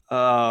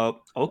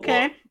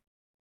 Okay.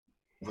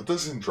 What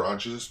does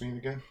androgynous mean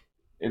again?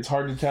 It's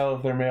hard to tell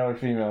if they're male or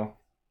female.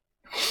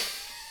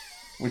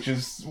 Which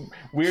is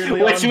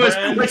weirdly Which on was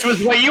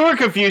brand. what you were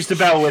confused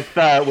about with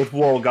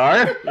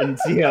Wolgar and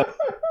you're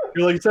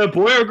like, is that a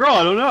boy or girl?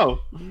 I don't know.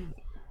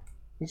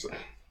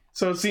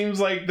 So it seems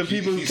like the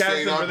people who He's cast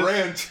staying him for on this.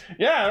 brand.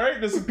 Yeah,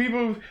 right. This is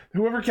people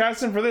whoever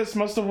cast him for this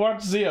must have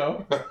watched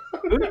Zio.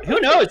 Who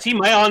knows? He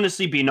might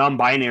honestly be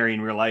non-binary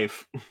in real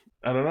life.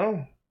 I don't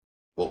know.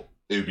 Well,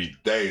 it would be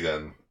they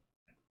then.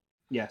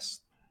 Yes.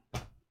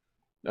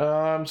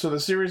 So the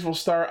series will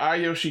star Ai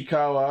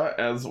Yoshikawa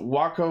as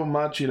Wako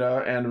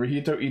Machida and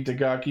Rihito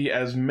Itagaki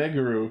as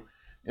Meguru.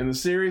 In the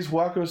series,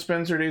 Wako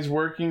spends her days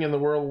working in the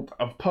world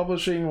of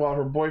publishing while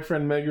her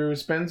boyfriend Meguru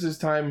spends his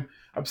time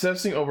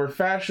obsessing over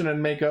fashion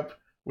and makeup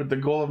with the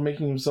goal of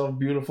making himself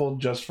beautiful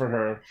just for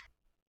her.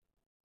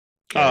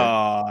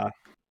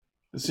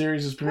 The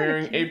series is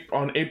premiering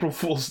on April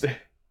Fool's Day.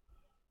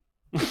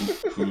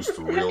 Who's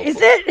the real? Is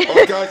it?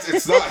 Oh, guys,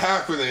 it's not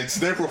happening.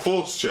 It's an April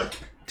Fool's joke.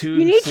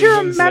 You need to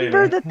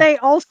remember that they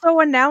also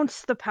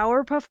announced the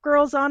Powerpuff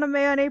Girls anime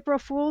on April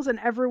Fool's, and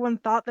everyone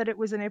thought that it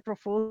was an April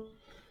Fool's,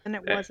 and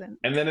it wasn't.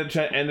 And then it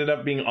ended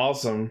up being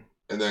awesome.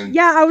 And then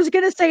Yeah, I was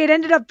gonna say it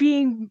ended up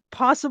being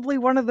possibly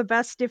one of the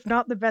best, if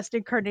not the best,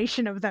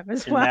 incarnation of them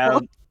as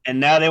well. And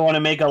now they want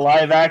to make a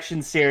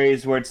live-action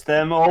series where it's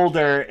them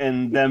older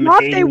and them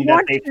Not they hating that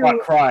want they to. fought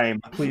crime.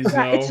 Please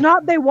Yeah, no. it's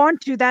not they want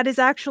to. That is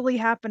actually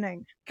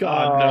happening.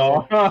 God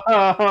no.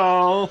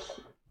 Oh.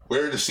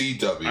 where to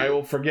CW? I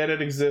will forget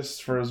it exists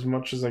for as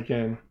much as I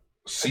can.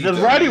 The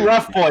Rowdy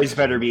Rough Boys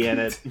better be in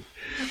it.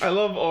 I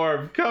love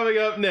Orb. Coming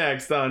up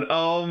next on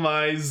All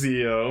My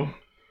Zio.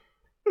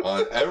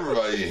 On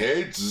Everybody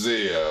Hates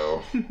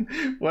Zio.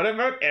 What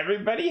about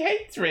Everybody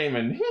Hates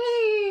Raymond?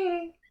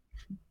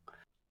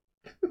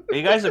 Are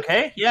you guys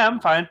okay? Yeah, I'm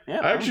fine. Yeah,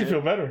 I I'm actually good.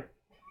 feel better.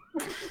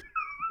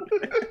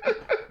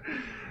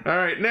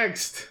 Alright,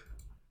 next.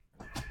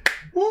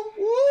 Woo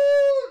woo!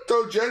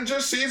 Dojenja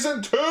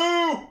Season 2!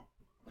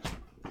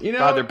 You know,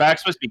 God, their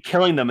backs must be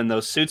killing them in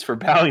those suits for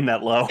bowing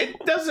that low. it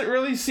doesn't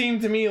really seem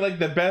to me like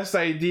the best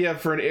idea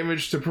for an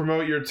image to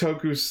promote your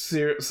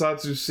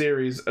tokusatsu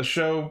series, a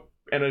show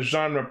and a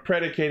genre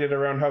predicated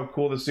around how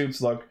cool the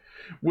suits look,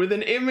 with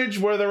an image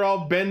where they're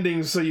all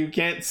bending so you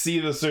can't see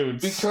the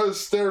suits.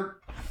 Because they're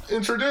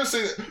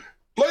introducing...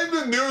 Blame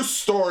the news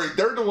story.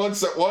 They're the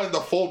ones that wanted the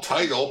full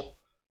title.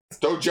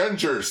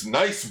 Dojenger's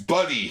Nice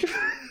Buddy.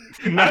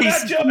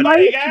 Nice, Your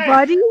Nice, guy.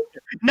 buddy.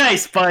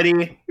 nice,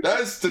 buddy.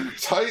 That is the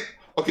title.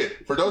 Okay,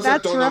 for those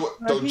That's that don't know rough,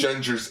 what buddy.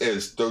 Dojengers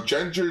is,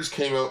 Dojengers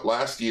came out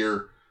last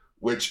year,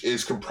 which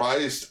is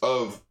comprised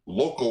of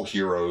local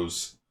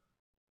heroes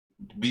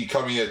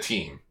becoming a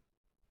team.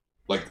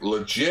 Like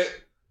legit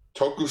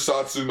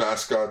tokusatsu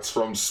mascots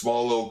from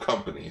small little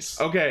companies.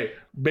 Okay,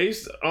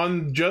 based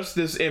on just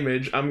this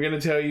image, I'm going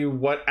to tell you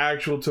what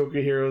actual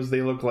Toku heroes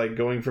they look like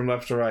going from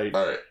left to right.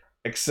 Alright.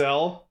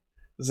 Excel,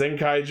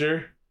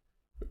 Zenkaiger,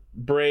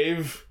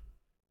 Brave,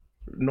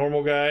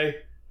 Normal Guy,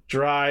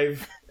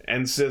 Drive,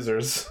 and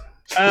Scissors.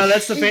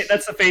 That's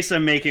the face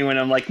I'm making when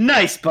I'm like,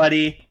 nice,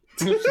 buddy.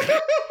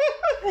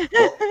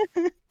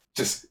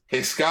 Just,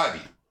 hey Scotty.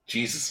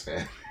 Jesus,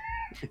 man.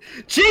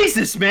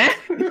 Jesus, man.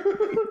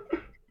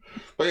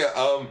 But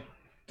yeah,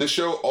 this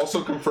show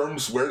also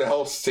confirms where the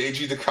hell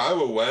Seiji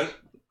Takaiwa went.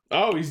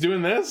 Oh, he's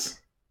doing this?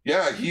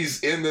 Yeah,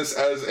 he's in this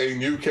as a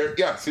new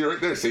character. Yeah, see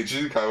right there,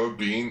 Seiji Izukawa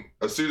being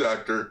a suit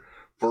actor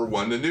for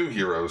one of the new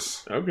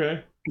heroes.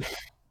 Okay.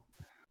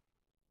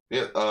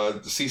 Yeah,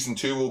 season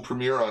 2 will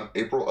premiere on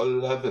April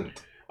 11th.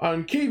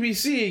 On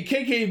KBC,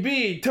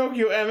 KKB,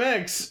 Tokyo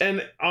MX,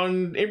 and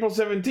on April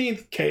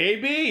 17th,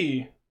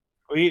 KAB.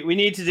 We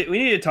need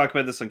to talk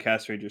about this on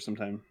Cast Ranger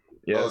sometime.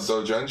 Yes.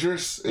 Oh,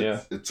 Dojengers?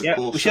 It's a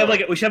cool we show. should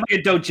have like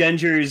a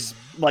Dojengers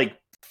like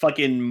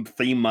fucking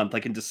theme month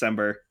like in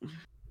December.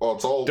 Well,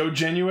 it's all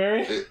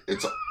January?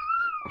 it's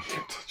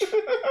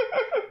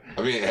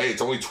I mean, hey,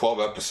 it's only 12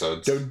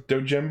 episodes.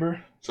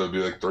 Dojember? So it'd be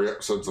like 3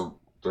 episodes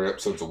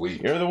a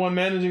week. You're the one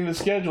managing the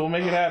schedule.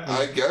 Make it happen.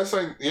 I guess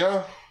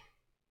yeah.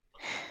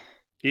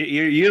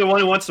 You're the one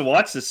who wants to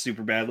watch this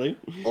super badly.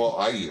 Well,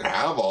 I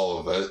have all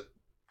of it.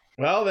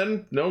 Well,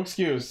 then, no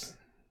excuse.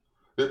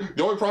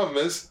 The only problem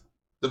is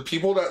the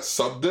people that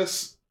subbed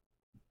this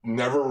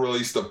never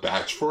released a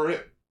batch for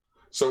it.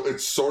 So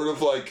it's sort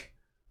of like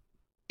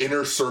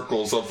inner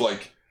circles of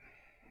like,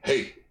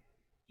 hey,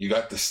 you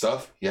got the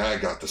stuff? Yeah, I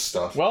got the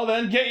stuff. Well,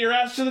 then, get your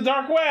ass to the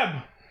dark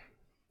web.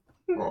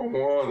 I don't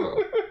wanna.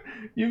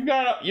 You're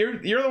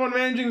the one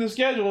managing the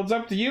schedule. It's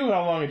up to you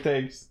how long it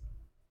takes.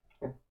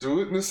 Do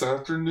it this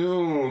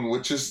afternoon,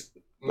 which is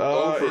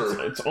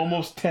over. It's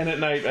almost 10 at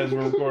night as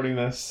we're recording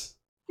this.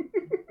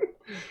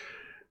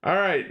 All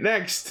right,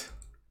 next.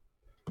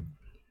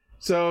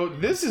 So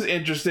this is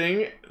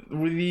interesting.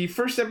 With the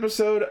first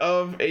episode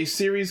of a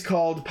series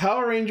called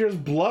Power Rangers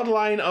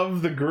Bloodline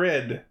of the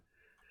Grid.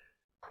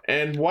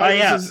 And why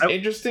this is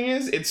interesting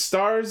is it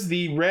stars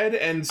the Red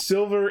and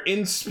Silver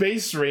in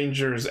Space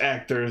Rangers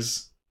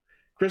actors.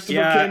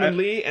 Christopher Kamen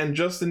Lee and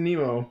Justin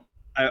Nemo.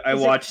 I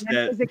watched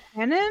it. Is it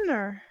canon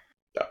or?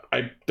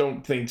 I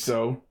don't think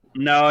so.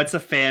 No, it's a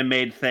fan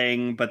made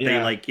thing, but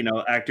they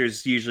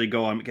actors usually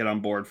get on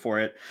board for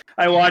it.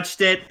 I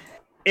watched it.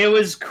 It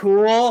was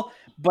cool,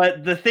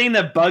 but the thing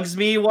that bugs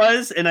me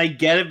was, and I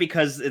get it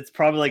because it's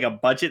probably like a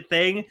budget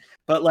thing,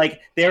 but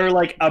like they were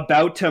like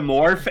about to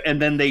morph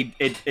and then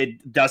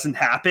it doesn't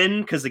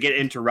happen because they get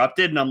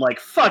interrupted, and I'm like,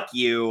 fuck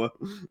you.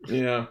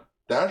 Yeah.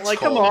 That's like,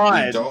 called, come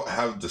on. we don't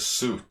have the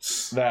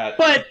suits.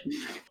 But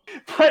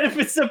if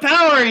it's a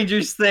Power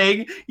Rangers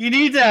thing, you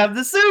need to have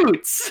the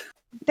suits.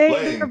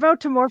 They're about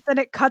to morph, and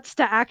it cuts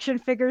to action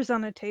figures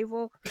on a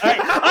table.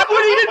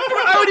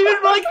 I would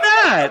even like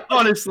that,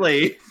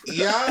 honestly.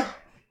 Yeah.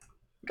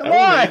 Come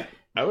on.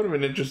 That would have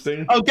been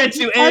interesting. I'll get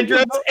you,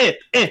 Andros.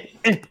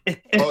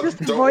 Oh,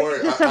 Just don't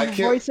worry. Just I a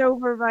can't.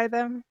 voiceover by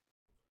them.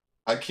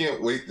 I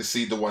can't wait to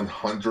see the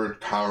 100th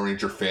Power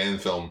Ranger fan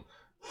film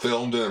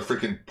filmed in a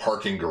freaking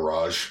parking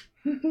garage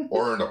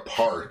or in a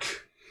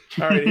park.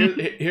 All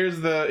right, here's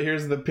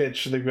the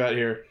pitch they've got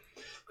here.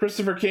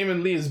 Christopher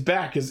Kamen Lee is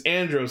back as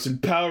Andros in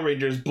Power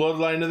Rangers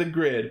Bloodline of the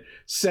Grid.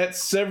 Set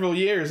several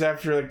years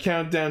after the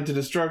countdown to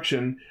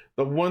destruction,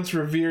 the once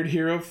revered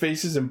hero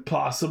faces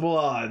impossible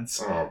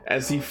odds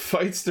as he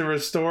fights to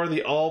restore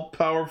the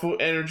all-powerful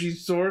energy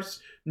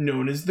source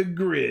known as the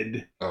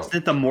Grid. Is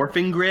it the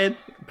morphing grid?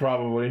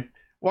 Probably.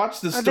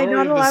 Watch the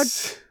story of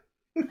this.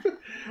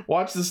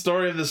 Watch the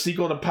story of the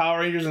sequel to Power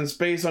Rangers in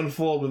Space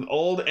unfold with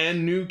old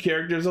and new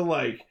characters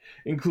alike,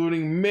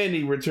 including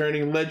many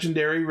returning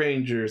legendary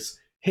Rangers.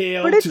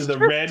 Hail but it's to the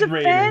just Red a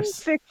Raiders.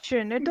 Fan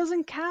fiction. It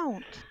doesn't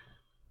count.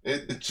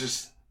 It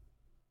just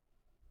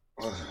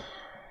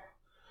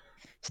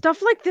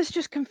Stuff like this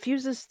just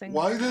confuses things.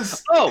 why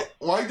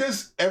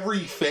does every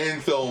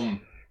fan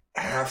film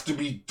have to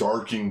be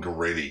dark and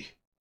gritty?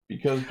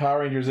 Because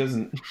Power Rangers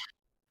isn't.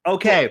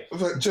 Okay.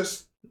 But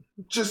just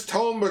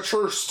tell a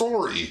mature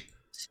story.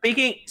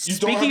 Speaking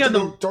of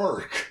the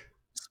dark.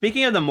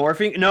 Speaking of the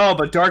morphing, no,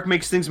 but dark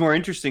makes things more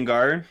interesting,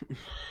 Gar.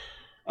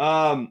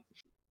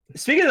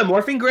 Speaking of the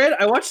morphing grid,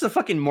 I watched the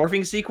fucking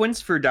morphing sequence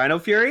for Dino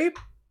Fury.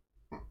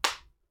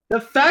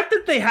 The fact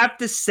that they have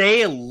to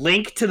say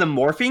link to the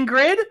morphing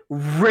grid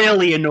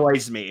really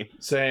annoys me.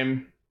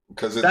 Same.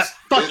 Because that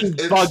fucking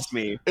bugs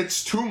me.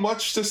 It's too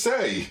much to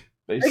say.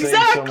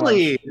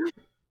 Exactly.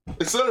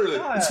 It's literally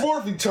it's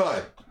morphing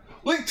time.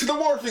 Link to the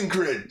morphing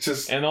grid.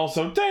 And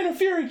also Dino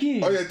Fury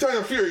Key. Oh yeah,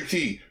 Dino Fury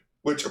Key.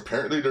 Which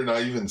apparently they're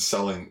not even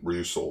selling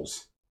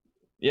Ryusols.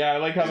 Yeah, I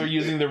like how they're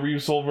using the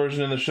Ryusol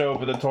version in the show,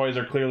 but the toys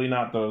are clearly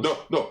not those.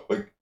 No,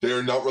 like they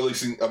are not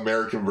releasing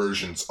American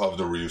versions of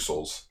the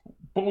Ryusols.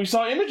 But we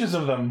saw images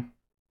of them.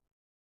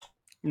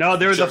 No,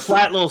 they're the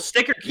flat little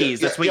sticker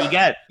keys. That's what you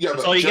get. Yeah,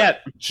 that's all you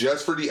get.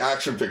 Just for the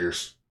action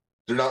figures.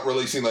 They're not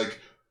releasing like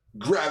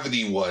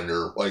Gravity one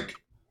or like.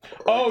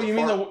 You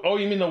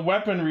mean the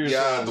weapon Ryusols?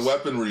 Yeah, the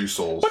weapon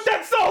Ryusols. But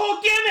that's the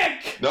whole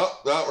gimmick. No,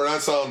 we're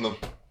not selling them.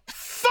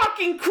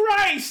 Fucking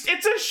Christ!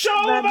 It's a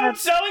show about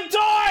selling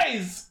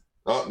toys.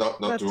 No,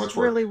 that's too much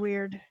work. Really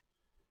weird.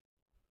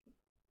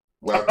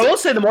 I will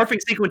say the morphing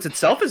sequence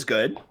itself is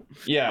good.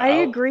 Yeah, I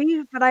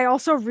agree, but I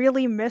also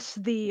really miss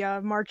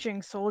the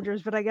marching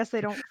soldiers. But I guess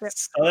they don't fit.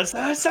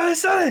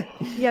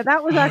 Yeah,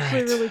 that was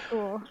actually really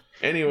cool.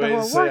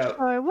 Anyways, that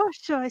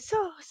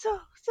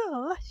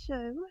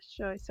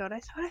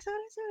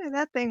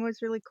thing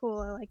was really cool.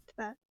 I liked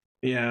that.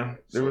 Yeah,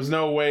 there was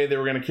no way they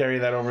were going to carry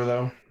that over,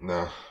 though.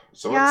 No.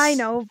 So Yeah, I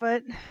know,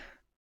 but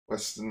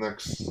what's the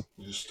next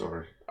news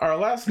story? Our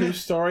last news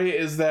story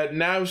is that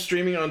now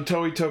streaming on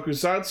Toei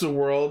Tokusatsu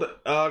World,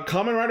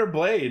 Kamen Rider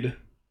Blade.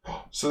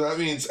 So that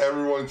means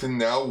everyone can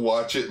now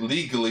watch it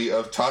legally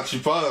of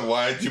Tachibana.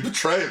 Why did you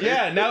betray me?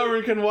 Yeah, now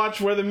everyone can watch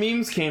where the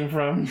memes came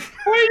from.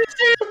 Why are you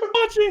still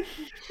watching?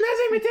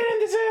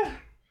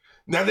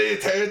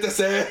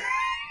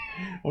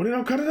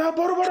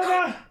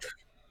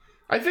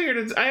 I figured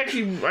it's. I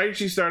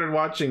actually started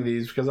watching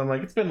these because I'm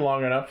like, it's been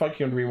long enough. I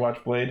can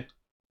rewatch Blade.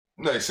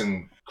 Nice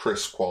and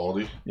crisp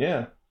quality.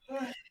 Yeah.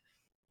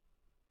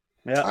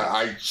 Yeah.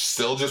 I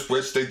still just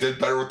wish they did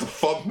better with the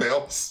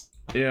thumbnails.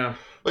 Yeah.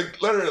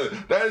 Like, literally,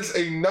 that is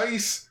a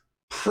nice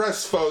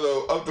press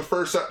photo of the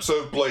first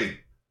episode of Blade.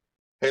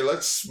 Hey,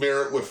 let's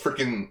smear it with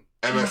freaking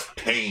MS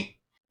Paint.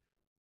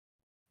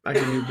 I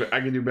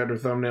can do better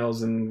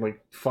thumbnails in like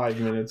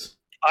 5 minutes.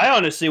 I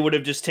honestly would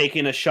have just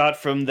taken a shot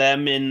from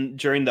them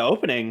during the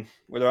opening,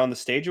 where they're on the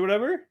stage or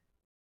whatever.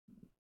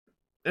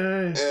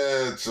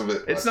 It's a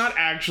bit. It's not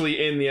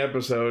actually in the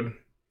episode.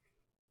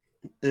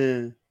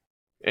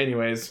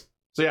 Anyways,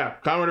 so yeah,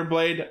 Kamen Rider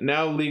Blade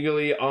now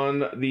legally on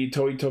the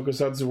Toei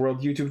Tokusatsu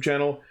World YouTube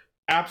channel.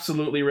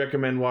 Absolutely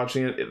recommend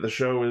watching it. The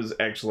show is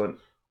excellent.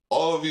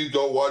 All of you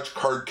go watch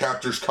Card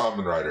Captors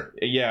Kamen Rider.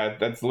 Yeah,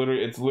 it's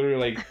literally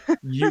like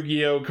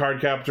Yu-Gi-Oh,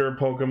 Card Captor,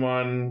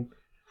 Pokemon.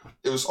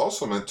 It was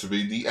also meant to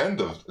be the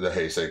end of the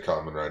Heisei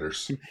Kamen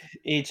Riders.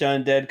 Each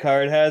undead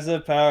card has a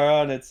power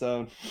on its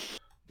own.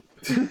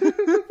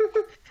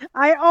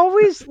 I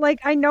always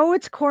I know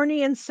it's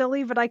corny and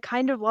silly, but I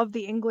kind of love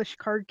the English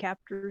Card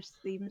Captors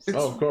themes.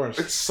 Of course.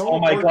 It's so Oh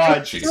my God.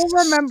 catchy. I still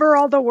remember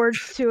all the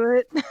words to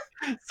it.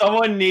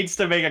 Someone needs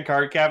to make a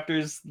Card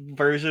Captors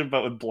version,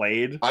 but with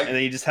Blade, I- and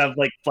then you just have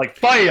like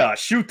fire,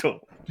 shoot him,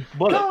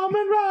 bullet.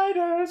 Kamen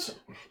Riders.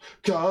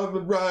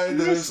 Kamen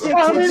Riders, a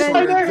Kamen quest for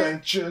Rider.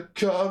 adventure.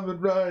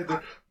 Kamen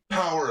Rider,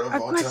 power of A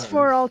all quest time.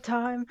 for all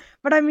time.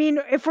 But I mean,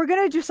 if we're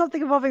gonna do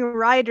something involving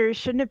riders,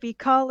 shouldn't it be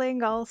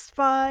calling all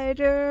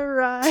spider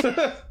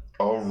ride?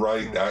 Oh,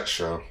 right, that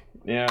show.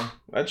 Yeah,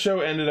 that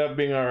show ended up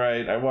being all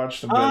right. I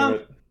watched a bit of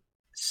it.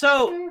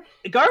 So,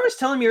 Gar was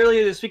telling me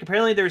earlier this week,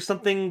 apparently there's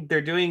something they're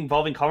doing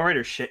involving Kamen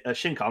Rider,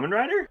 Shin Kamen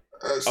Rider?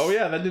 Oh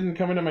yeah, that didn't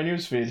come into my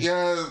newsfeed.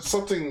 Yeah,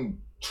 something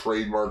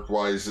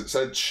trademark-wise. It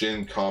said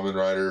Shin Kamen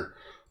Rider,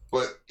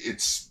 but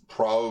it's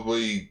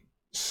probably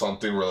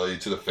something related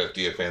to the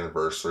 50th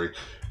anniversary.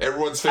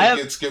 Everyone's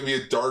thinking it's going to be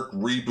a dark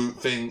reboot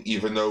thing,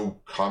 even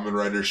though Kamen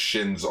Rider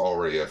Shin's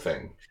already a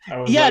thing. I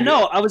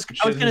was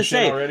gonna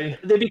say already.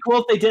 it'd be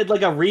cool if they did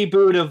like a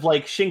reboot of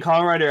like Shin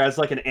Kamen Rider as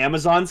like an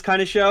Amazon's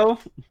kind of show.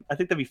 I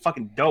think that'd be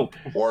fucking dope.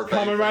 Or if Kamen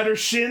anything, Rider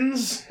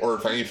Shins. or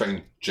if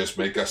anything, just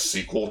make a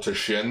sequel to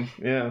Shin.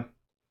 Yeah.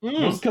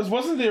 Because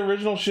wasn't the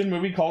original Shin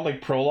movie called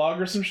like Prologue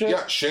or some shit?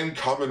 Yeah, Shin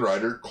Kamen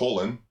Rider,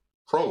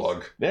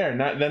 Prologue.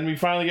 Then we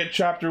finally get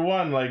chapter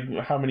 1, like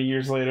how many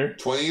years later?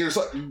 20 years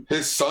later,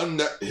 his son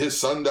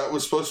that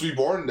was supposed to be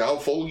born, now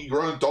fully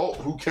grown adult,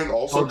 who can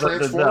also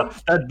transform.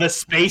 The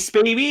space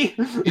baby?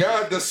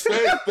 Yeah, the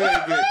space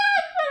baby.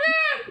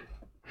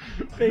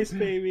 Space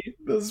baby.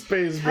 The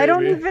space baby. I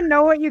don't even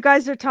know what you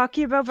guys are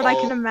talking about, but I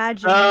can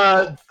imagine.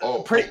 Oh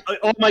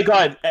my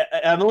God,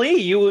 Emily,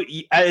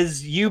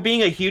 you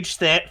being a huge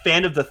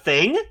fan of the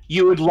Thing,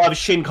 you would love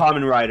Shin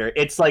Kamen Rider.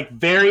 It's like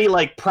very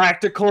like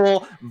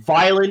practical,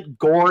 violent,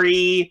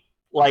 gory.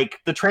 Like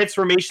the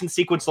transformation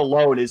sequence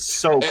alone is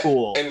so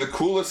cool. And the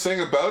coolest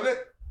thing about it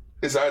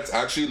is that it's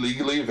actually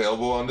legally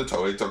available on the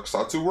Toei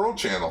Tokusatsu World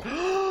channel.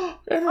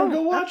 Everyone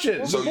go watch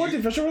it. So Support the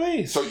official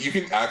release. So you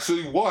can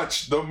actually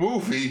watch the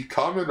movie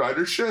Kamen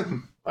Rider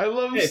Shin. I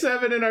love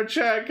Seven in our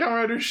chat. Kamen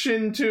Rider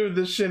Shin 2,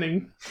 the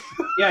shinning.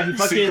 Yeah, he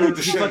Secret of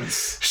the fucking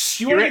Shins.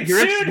 he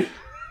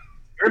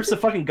rips the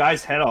fucking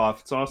guy's head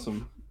off. It's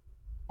awesome.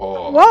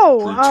 Oh,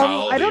 Whoa,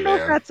 brutality, I don't know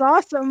if man. that's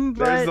awesome,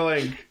 There's but the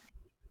link.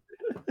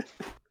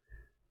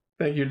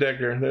 Thank you,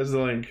 Decker. There's the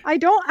link. I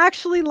don't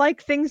actually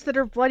like things that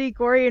are bloody,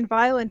 gory, and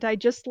violent. I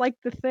just like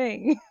the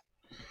Thing.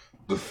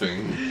 The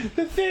Thing.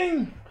 The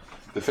Thing.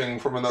 The Thing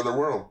from another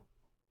world.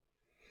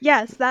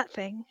 Yes, that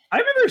thing. I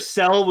remember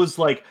Cell was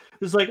like,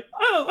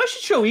 oh, I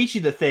should show Ichi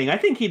the Thing. I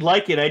think he'd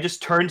like it. I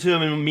just turned to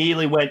him and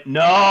immediately went,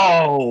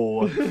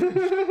 no.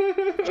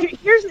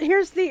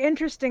 Here's the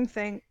interesting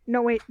thing.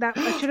 No, wait, that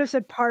I should have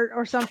said part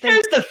or something.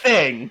 Here's the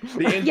thing.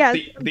 Yes,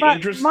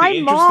 but my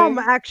mom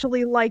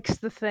actually likes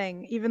the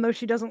Thing, even though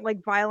she doesn't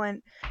like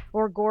violent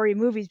or gory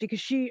movies, because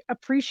she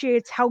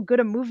appreciates how good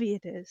a movie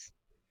it is.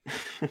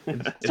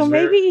 So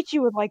maybe Ichi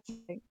would like the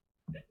Thing.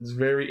 It's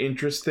very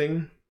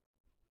interesting.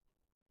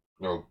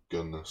 Oh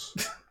goodness.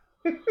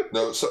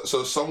 No,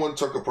 so someone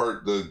took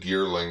apart the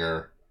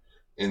Gearlinger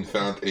and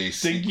found a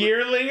The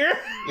Gearlinger?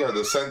 Yeah,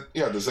 the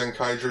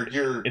Zenkaiser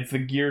Gear. It's the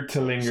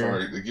Gear-Tillinger.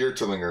 Sorry, the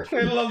Gear-Tillinger.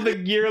 I love the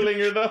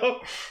Gearlinger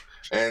though.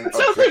 And It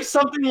sounds like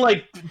something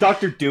like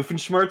Dr.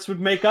 Doofenshmirtz would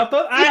make up.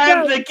 I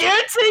am the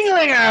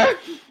Gear-Tinglinger.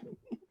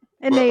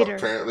 And later.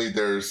 Apparently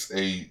there's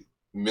a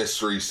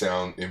mystery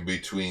sound in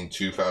between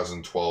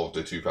 2012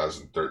 to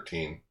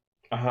 2013.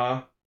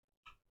 Uh-huh.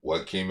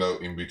 what came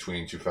out in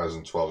between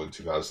 2012 and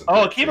 2013.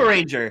 Oh, Akiba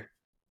Ranger.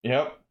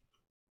 Yep.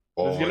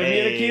 Oh, There's gonna be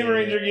an Akiba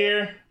Ranger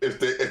gear. If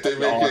they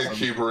make an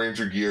Akiba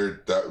Ranger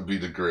gear, that would be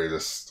the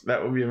greatest.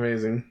 That would be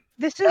amazing.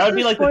 This is that would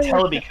be like the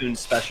spoiler- Telebicoon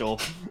special.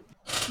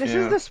 This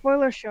is the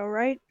spoiler show,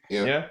 right?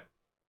 Yeah.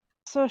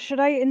 So should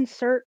I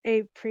insert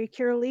a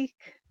Precure leak?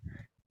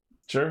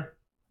 Sure.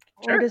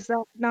 Or does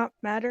that not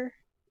matter?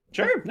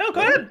 Sure. No,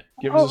 go ahead.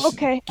 Give us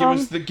okay.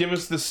 Give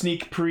us the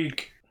sneak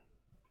preak.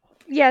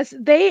 Yes,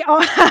 they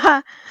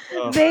are.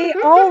 They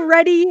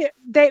already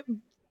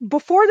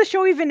before the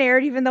show even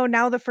aired, even though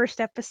now the first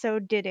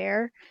episode did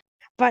air,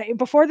 but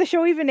before the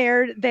show even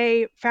aired,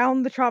 they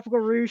found the Tropical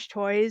Rouge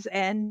toys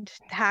and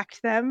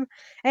hacked them,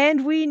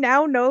 and we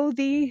now know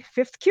the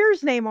fifth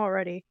Cure's name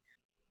already.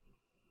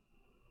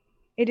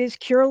 It is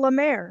Cure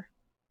Lemaire.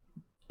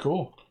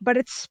 Cool. But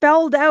it's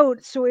spelled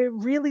out, so it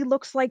really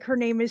looks like her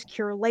name is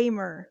Cure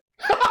Lamer.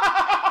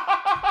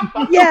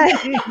 Yeah,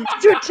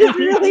 which is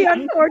really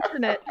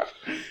unfortunate.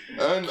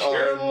 And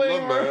I'm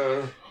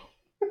Lemaire.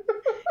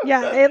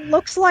 Yeah, it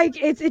looks like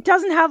it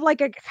doesn't have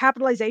like a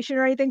capitalization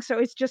or anything, so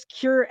it's just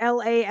Cure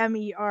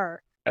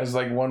Lamer. As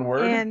like one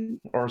word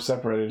or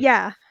separated?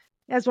 Yeah,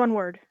 as one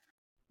word.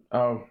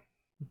 Oh,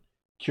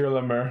 Cure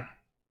Lemaire.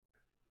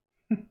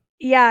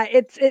 Yeah,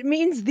 it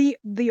means the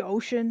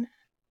ocean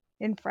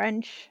in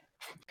French.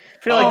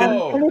 I feel like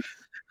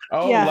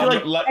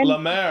La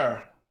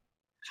Mer.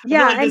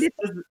 Yeah, I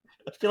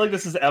feel like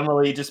this is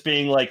Emily just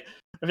being like.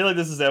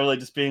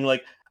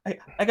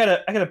 I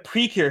got a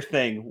Precure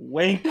thing.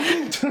 Wink.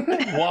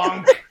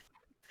 Wonk.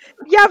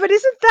 Yeah, but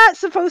isn't that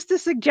supposed to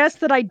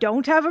suggest that I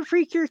don't have a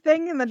Precure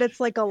thing and that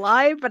it's like a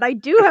lie? But I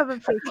do have a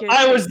Precure.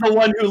 I was the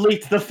one who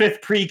leaked the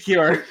fifth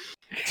Precure.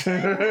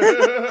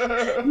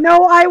 No,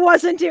 I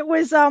wasn't. It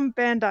was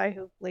Bandai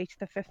who leaked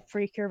the fifth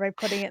Precure by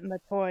putting it in the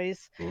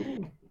toys.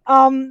 Ooh.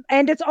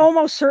 And it's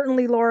almost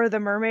certainly Laura the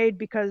Mermaid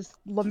because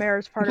Lemaire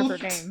is part of her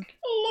name.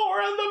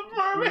 Laura the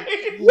Mermaid.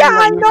 Yeah,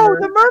 I know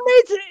the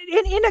mermaid's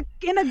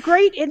in a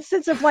great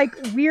instance of like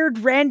weird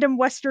random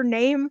Western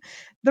name.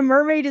 The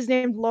mermaid is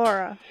named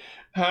Laura.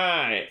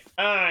 Hi,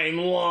 I'm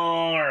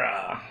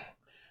Laura.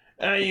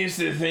 I used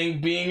to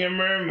think being a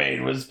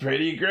mermaid was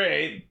pretty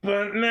great,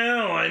 but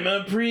now I'm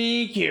a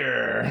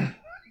Precure.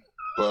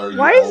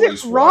 Why is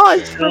it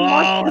Roz from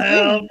All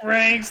hell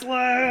breaks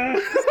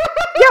loose.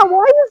 Yeah,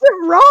 why is it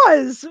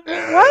Roz?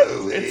 What?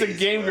 It's a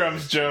Game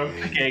Grumps joke.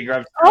 Game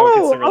Grumps.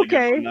 Oh, really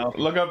okay.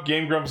 Look up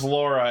Game Grumps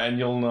Laura and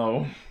you'll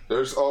know.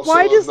 There's also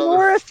why does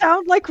Laura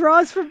sound like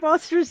Roz from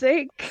Monsters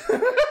Inc?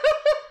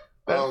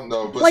 Oh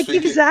no, but like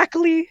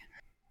exactly.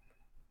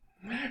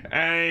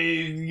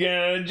 I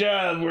got a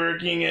job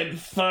working at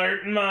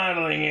Fart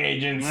Modeling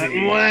Agency.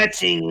 I'm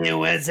watching you,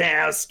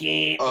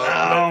 Wazowski.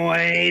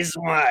 Always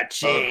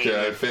watching.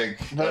 Okay, I think.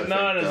 But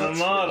not as a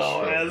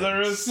model, as a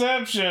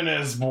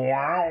receptionist.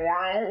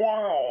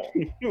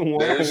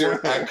 There's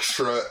your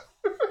extra.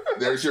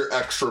 There's your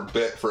extra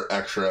bit for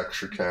extra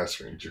Cast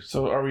Ranger.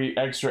 So are we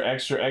extra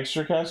Cast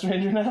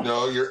Ranger now?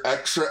 No, you're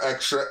extra. Oh,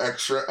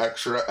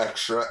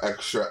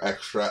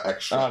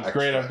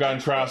 great! I've gone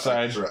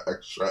cross-eyed.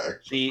 Extra.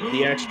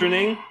 The extra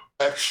name.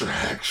 Extra.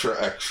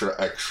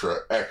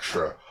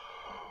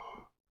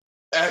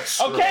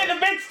 Okay, the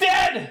bit's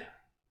dead.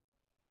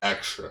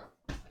 Extra.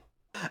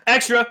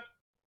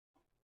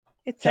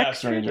 It's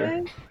Cast extra Ranger.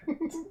 dead?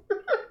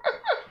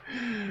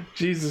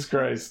 Jesus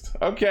Christ.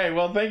 Okay,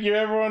 well, thank you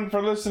everyone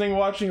for listening,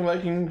 watching,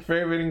 liking,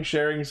 favoriting,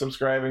 sharing,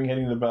 subscribing,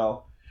 hitting the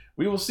bell.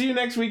 We will see you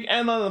next week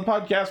and on the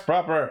podcast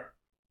proper.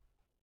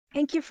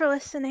 Thank you for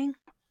listening.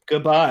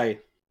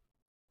 Goodbye.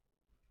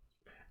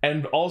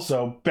 And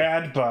also,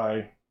 bad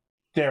bye.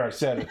 There, I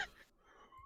said it.